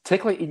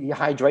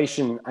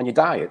hydration and your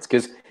diet,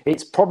 because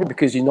it's probably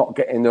because you're not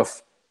getting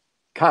enough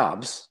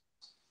carbs.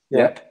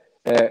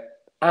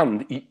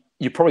 And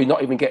you're probably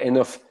not even getting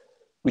enough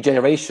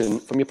regeneration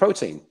from your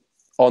protein,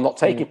 or not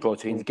taking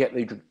protein to get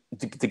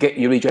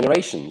your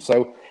regeneration.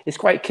 So it's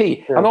quite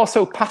key. And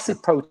also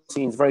passive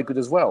protein is very good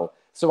as well.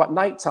 So at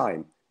night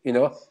time, you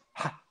know,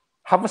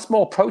 have a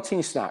small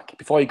protein snack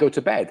before you go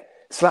to bed.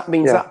 So that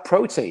means that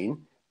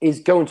protein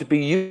is going to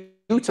be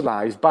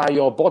utilized by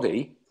your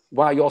body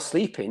while you're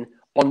sleeping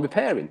on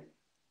repairing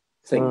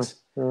things.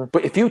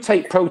 But if you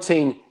take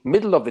protein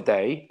middle of the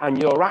day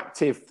and you're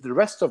active for the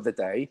rest of the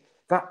day,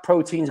 that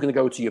protein is going to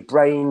go to your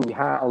brain, your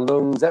heart and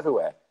lungs,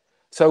 everywhere.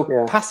 So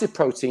passive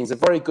protein is a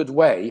very good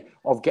way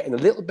of getting a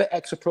little bit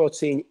extra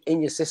protein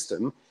in your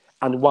system.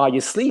 And while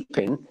you're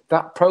sleeping,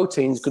 that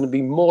protein is going to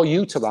be more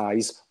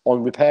utilized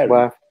on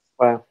repairing.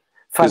 Wow.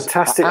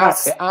 Fantastic.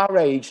 At our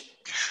age,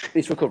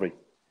 it's recovery.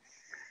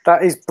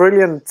 That is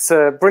brilliant.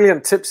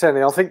 Brilliant tips,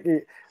 Henry. I think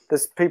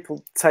there's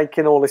people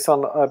taking all this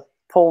on.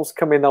 Paul's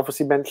come in,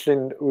 obviously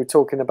mentioning we're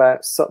talking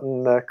about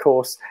Sutton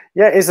course.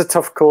 Yeah, it is a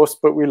tough course,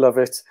 but we love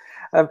it.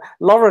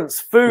 Lawrence,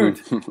 food,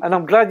 and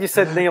I'm glad you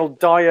said, Neil,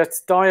 diet.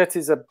 Diet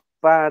is a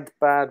bad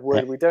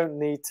word. We don't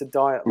need to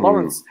diet.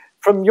 Lawrence,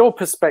 from your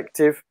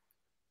perspective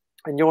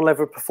and your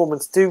level of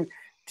performance, do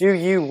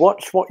you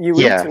watch what you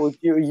eat, or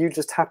are you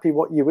just happy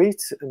what you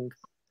eat?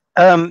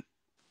 And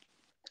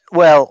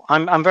well,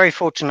 I'm very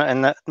fortunate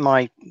in that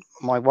my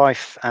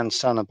wife and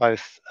son are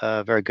both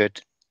very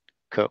good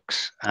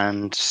cooks,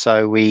 and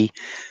so we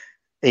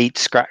eat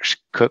scratch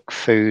cook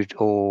food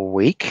all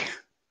week,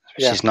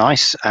 which is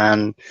nice,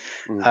 and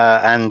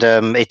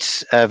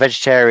it's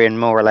vegetarian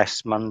more or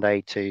less Monday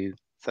to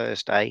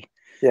Thursday.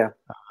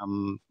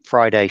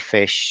 Friday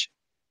fish,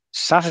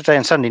 Saturday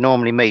and Sunday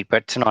normally meat,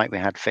 but tonight we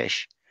had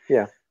fish.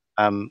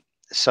 But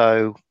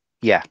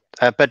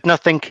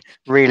nothing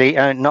really,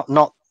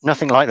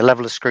 nothing like the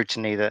level of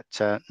scrutiny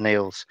that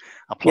Neil's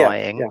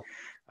applying.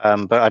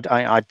 But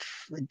I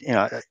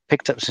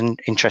picked up some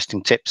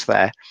interesting tips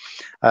there,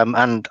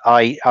 and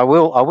I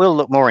will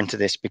look more into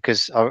this,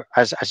 because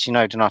as you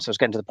know, Donato, I was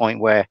getting to the point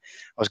where I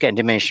was getting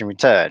diminishing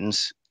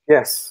returns.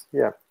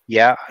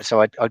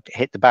 So I'd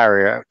hit the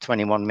barrier at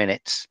 21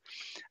 minutes.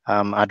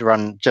 I'd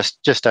run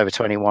just over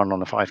 21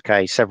 on a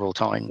 5K several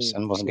times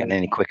and wasn't getting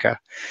any quicker.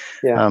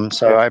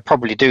 So I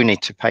probably do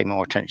need to pay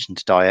more attention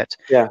to diet.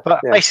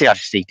 But basically, I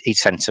just eat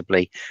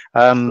sensibly.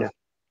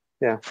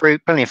 Yeah.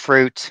 Fruit, plenty of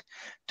fruit.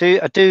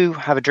 I do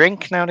have a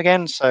drink now and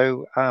again.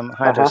 So I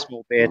had a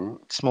small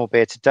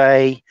beer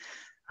today.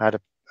 I had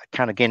a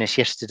can of Guinness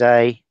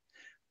yesterday.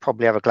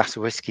 Probably have a glass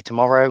of whiskey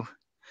tomorrow.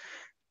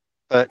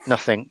 But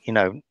nothing,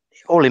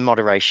 all in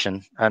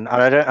moderation. And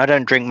I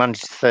don't drink Monday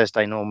to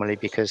Thursday normally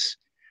because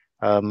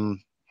that's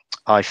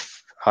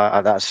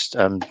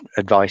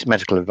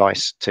medical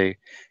advice to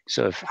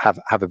sort of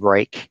have a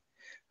break.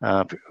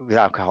 With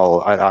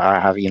alcohol, I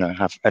have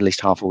have at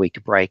least half a week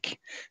a break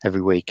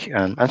every week,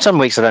 and some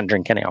weeks I don't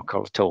drink any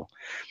alcohol at all.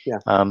 Yeah.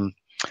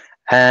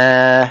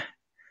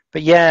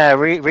 But yeah,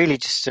 really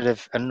just sort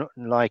of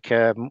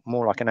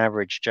more like an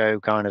average Joe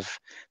kind of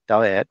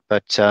diet,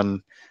 but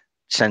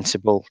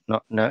sensible.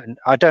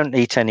 I don't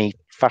eat any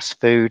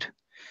fast food.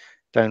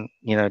 Don't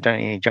eat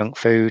any junk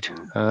food.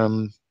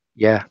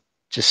 Yeah,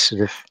 just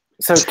sort of.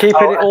 So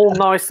keeping it all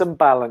nice and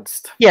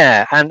balanced.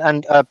 Yeah,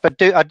 but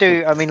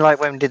I mean, like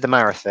when we did the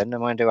marathon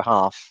and when I do a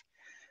half,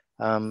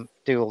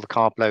 do all the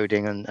carb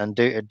loading and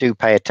do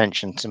pay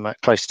attention to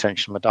close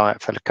attention to my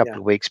diet for a couple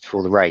of weeks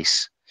before the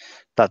race.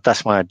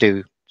 That's why I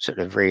do sort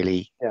of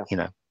really,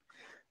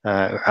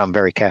 I'm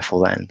very careful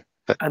then.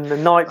 And the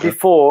night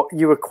before,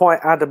 you were quite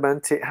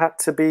adamant it had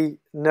to be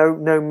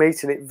no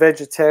meat in it,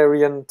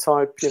 vegetarian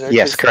type.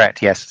 Yes,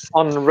 correct. Yes.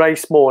 On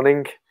race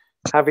morning,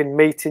 having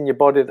meat in your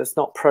body that's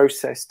not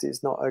processed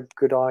is not a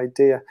good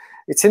idea.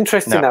 It's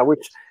interesting now,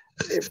 which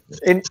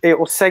it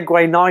will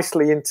segue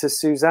nicely into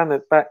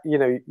Suzanne.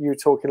 You were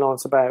talking,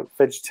 Lawrence, about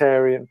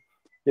vegetarian.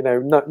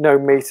 No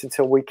meat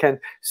until weekend.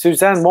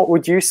 Suzanne, what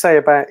would you say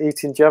about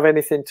eating? Do you have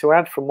anything to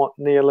add from what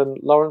Neil and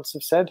Lawrence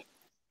have said?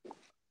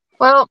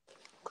 Well,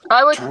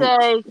 I would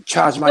say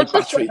charge my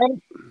battery.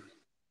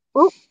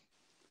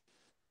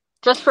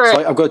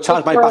 Sorry, I've got to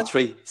charge my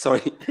battery.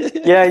 Sorry.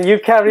 Yeah, you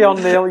carry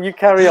on, Neil. You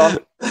carry on.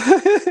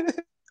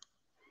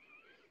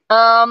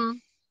 I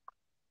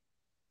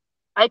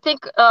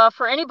think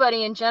for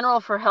anybody in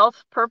general, for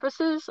health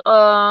purposes,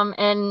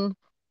 and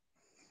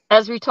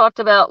as we talked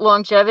about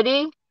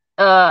longevity,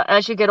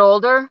 as you get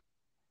older,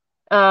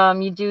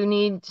 you do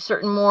need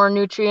certain more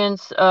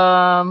nutrients.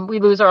 We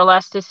lose our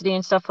elasticity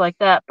and stuff like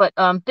that. But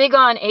big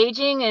on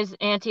aging is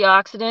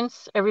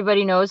antioxidants.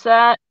 Everybody knows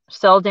that.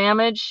 Cell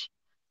damage.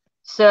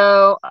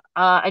 So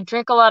I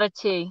drink a lot of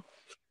tea.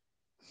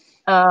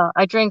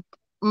 I drink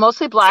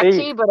mostly black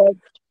tea, but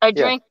I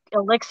drink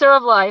Elixir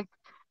of Life.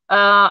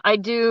 I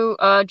do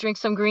drink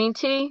some green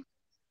tea,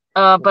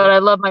 but I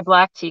love my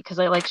black tea because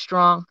I like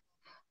strong.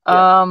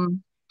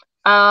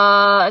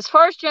 As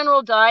far as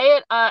general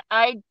diet,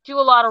 I do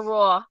a lot of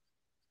raw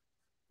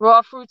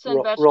fruits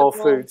and vegetables.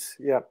 Raw foods,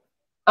 yeah.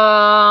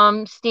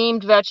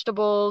 Steamed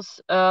vegetables.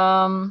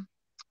 I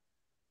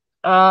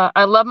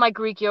love my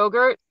Greek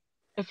yogurt.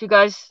 If you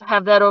guys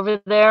have that over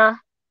there,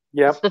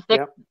 yeah, the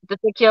thick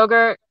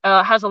yogurt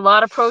has a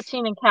lot of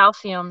protein and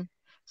calcium.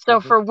 So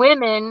for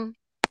women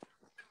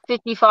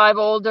 55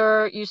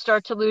 older, you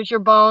start to lose your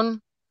bone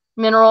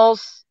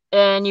minerals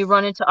and you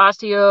run into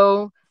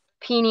osteopenia,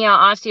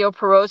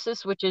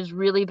 osteoporosis, which is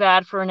really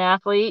bad for an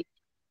athlete.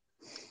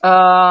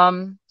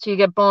 So you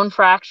get bone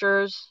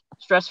fractures,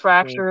 stress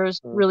fractures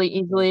really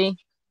easily.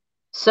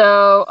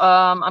 So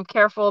I'm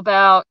careful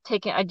about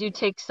I do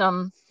take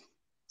some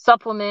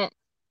supplement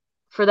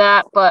for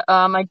that, but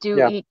I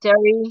do eat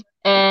dairy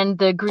and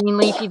the green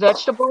leafy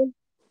vegetable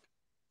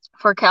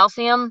for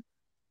calcium.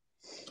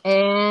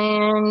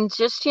 And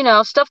just,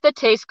 stuff that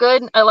tastes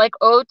good. I like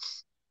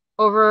oats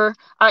I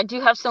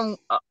do have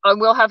I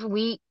will have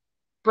wheat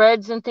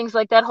breads and things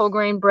like that, whole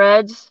grain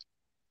breads.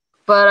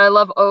 But I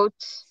love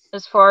oats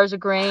as far as a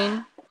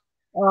grain.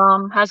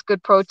 Has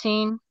good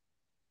protein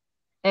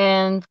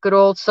and good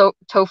old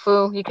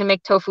tofu. You can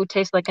make tofu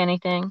taste like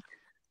anything.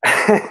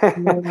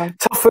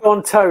 Tofu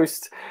on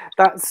toast.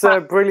 That's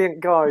brilliant,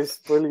 guys.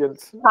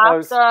 Brilliant.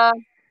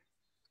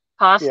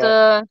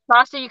 Pasta.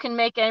 You can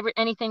make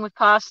anything with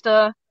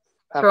pasta.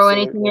 Throw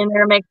anything in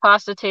there, make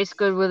pasta taste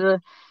good with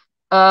the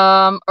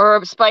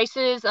herb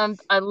spices.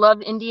 I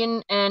love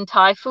Indian and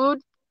Thai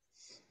food.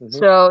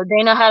 So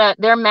they know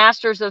they're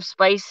masters of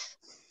spice,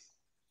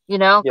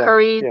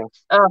 curries.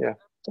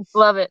 Just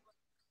love it.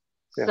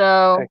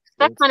 So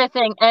that kind of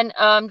thing. And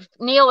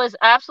Neil is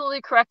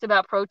absolutely correct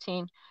about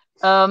protein.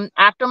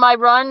 After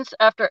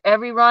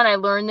every run, I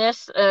learned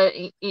this.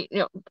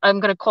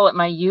 I'm going to call it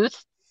my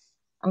youth.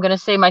 I'm going to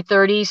say my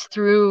 30s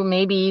through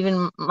maybe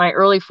even my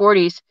early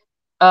 40s.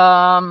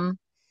 I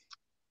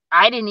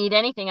didn't eat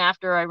anything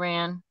after I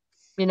ran,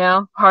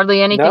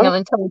 hardly anything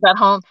until I got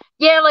home.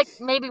 Yeah, like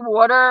maybe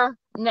water,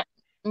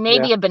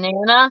 maybe a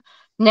banana.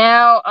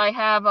 Now I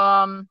have,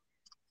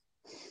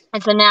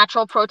 it's a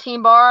natural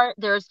protein bar.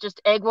 There's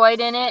just egg white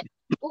in it.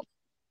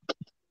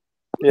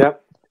 Yeah.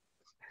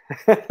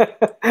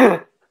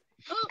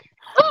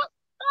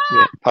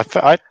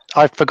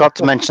 I forgot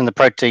to mention the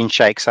protein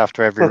shakes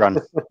after every run.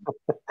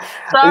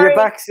 Sorry. You're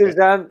back,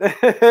 Suzanne.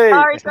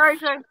 Sorry.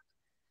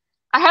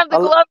 I have the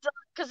gloves on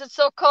because it's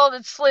so cold.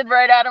 It slid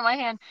right out of my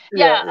hand.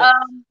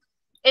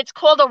 It's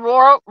called a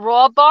raw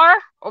bar,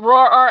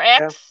 Raw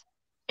RX.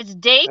 It's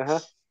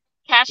dates,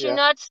 cashew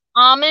nuts,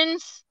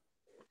 almonds,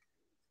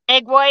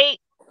 egg white,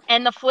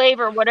 and the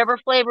flavor, whatever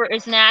flavor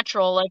is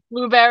natural, like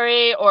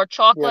blueberry or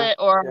chocolate,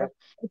 or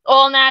it's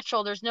all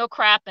natural. There's no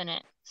crap in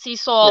it. Sea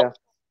salt.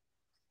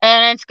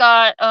 And it's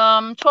got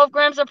 12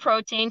 grams of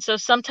protein. So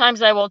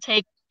sometimes I will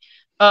take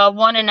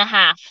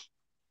 1.5.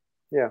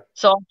 Yeah.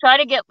 So I'll try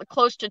to get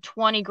close to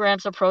 20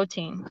 grams of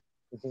protein.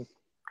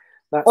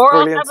 That's or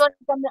brilliant.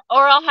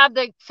 I'll have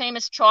the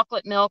famous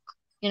chocolate milk,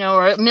 you know,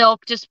 or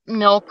milk, just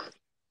milk.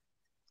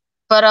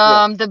 But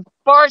the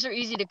bars are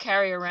easy to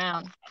carry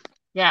around.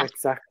 Yeah.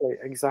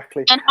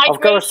 Exactly. And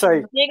I've got to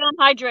say, big on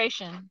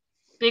hydration.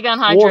 Big on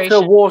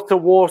hydration.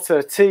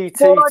 Water. Tea.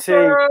 Keep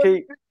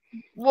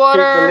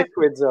the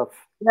liquids up.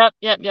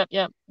 Yep.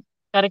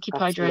 Gotta keep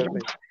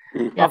hydrated.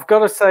 Yeah. I've got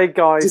to say,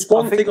 guys, just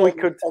one thing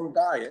on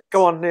diet.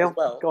 Go on, Neil.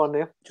 Well. Go on,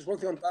 Neil. Just one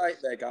thing on diet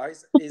there,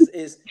 guys,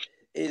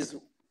 is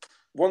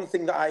one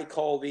thing that I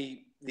call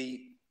the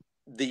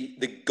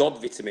God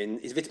vitamin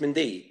is vitamin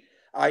D.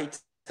 I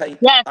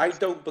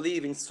don't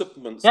believe in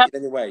supplements in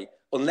any way,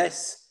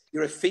 unless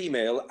you're a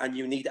female and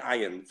you need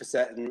iron for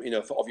certain,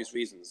 for obvious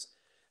reasons.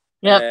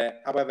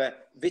 However,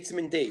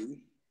 vitamin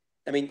D,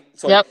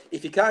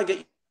 if you can't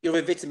get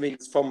your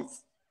vitamins from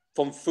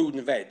fruit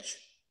and veg,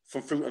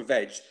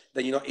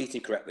 then you're not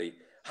eating correctly.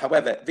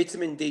 However,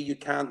 vitamin D, you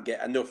can't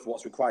get enough of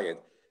what's required.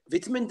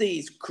 Vitamin D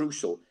is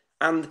crucial,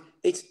 and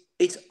it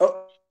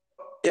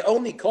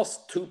only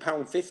costs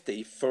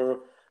 £2.50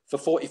 for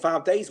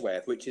 45 days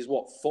worth, which is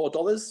what,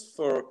 $4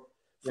 for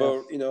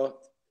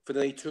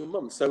nearly 2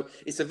 months. So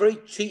it's a very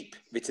cheap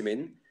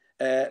vitamin,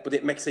 but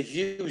it makes a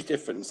huge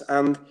difference.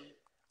 And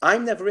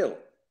I'm never ill,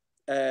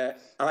 and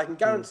I can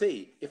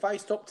guarantee if I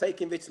stop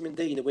taking vitamin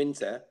D in the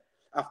winter,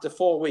 after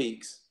 4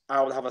 weeks,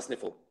 I will have a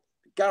sniffle.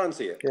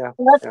 Guarantee it. Yeah.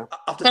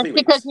 After 3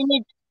 weeks. Because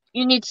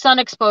you need sun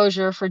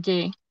exposure for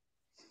D.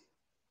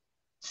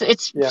 So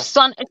it's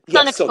sun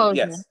exposure.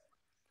 Yes.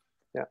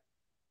 Yeah.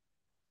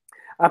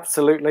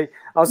 Absolutely.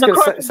 I was going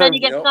to say. Then you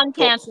get sun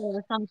cancer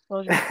with sun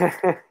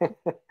exposure.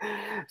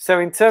 So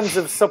in terms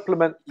of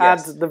supplement,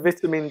 add the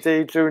vitamin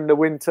D during the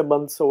winter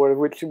months, or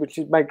which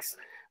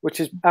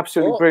is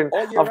absolutely brilliant.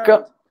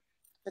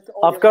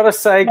 I've got to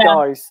say,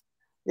 guys.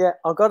 Yeah,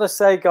 I've got to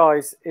say,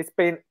 guys, it's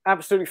been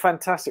absolutely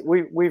fantastic.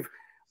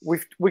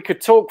 We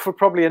could talk for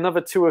probably another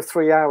 2 or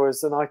 3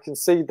 hours, and I can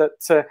see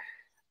that.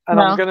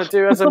 I'm going to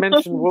do, as I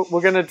mentioned,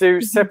 we're going to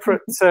do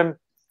separate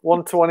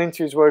one-to-one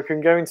interviews where we can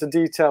go into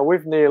detail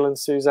with Neil and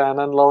Suzanne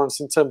and Lawrence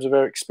in terms of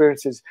their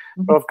experiences.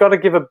 But I've got to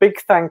give a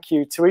big thank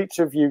you to each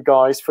of you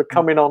guys for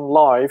coming on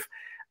live,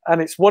 and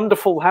it's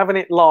wonderful having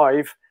it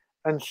live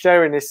and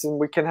sharing this, and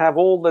we can have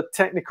all the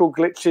technical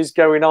glitches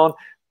going on,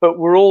 but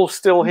we're all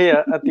still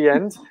here at the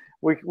end.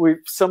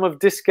 Some have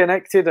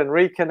disconnected and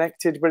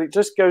reconnected, but it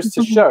just goes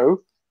to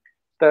show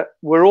that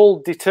we're all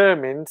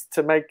determined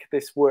to make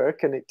this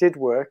work, and it did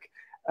work.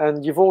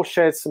 And you've all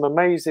shared some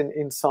amazing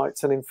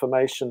insights and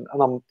information,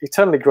 and I'm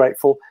eternally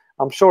grateful.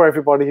 I'm sure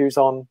everybody who's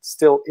on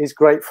still is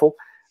grateful.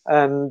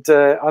 And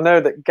I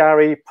know that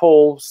Gary,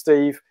 Paul,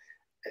 Steve,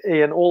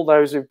 Ian, all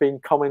those who've been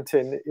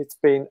commenting, it's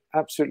been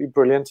absolutely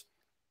brilliant.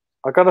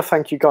 I've got to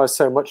thank you guys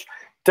so much.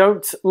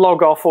 Don't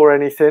log off or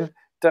anything.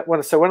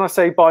 So when I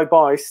say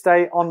bye-bye,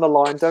 stay on the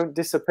line. Don't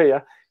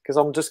disappear, because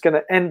I'm just going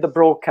to end the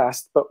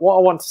broadcast. But what I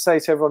want to say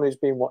to everyone who's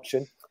been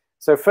watching,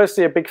 so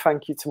firstly, a big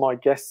thank you to my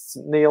guests,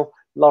 Neil,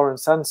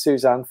 Lawrence and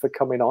Suzanne, for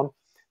coming on.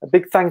 A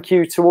big thank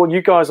you to all you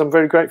guys. I'm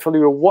very grateful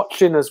you are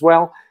watching as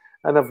well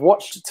and have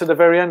watched to the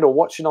very end or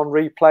watching on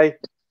replay.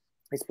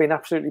 It's been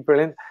absolutely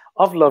brilliant.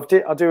 I've loved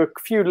it. I'll do a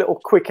few little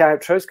quick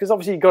outros, because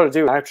obviously you've got to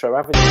do an outro,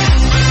 haven't you?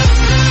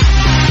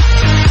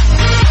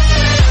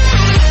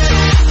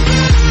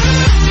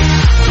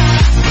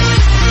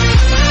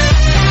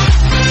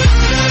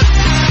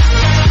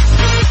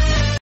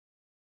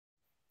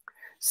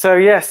 So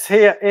yes,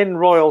 here in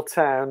Royal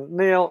Town,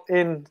 Neil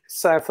in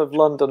south of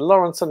London,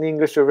 Lawrence on the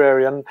English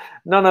Riviera, and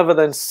none other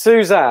than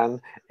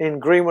Suzanne in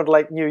Greenwood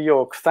Lake, New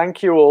York.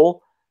 Thank you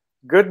all.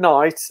 Good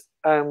night,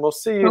 and we'll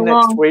see you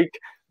next week.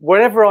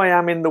 Wherever I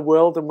am in the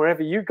world and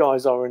wherever you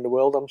guys are in the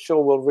world, I'm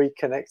sure we'll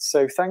reconnect.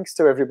 So thanks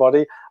to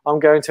everybody. I'm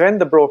going to end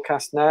the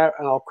broadcast now,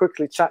 and I'll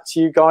quickly chat to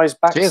you guys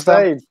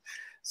backstage.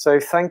 So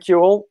thank you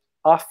all.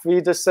 Auf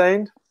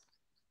Wiedersehen.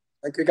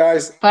 Thank you,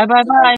 guys. Bye.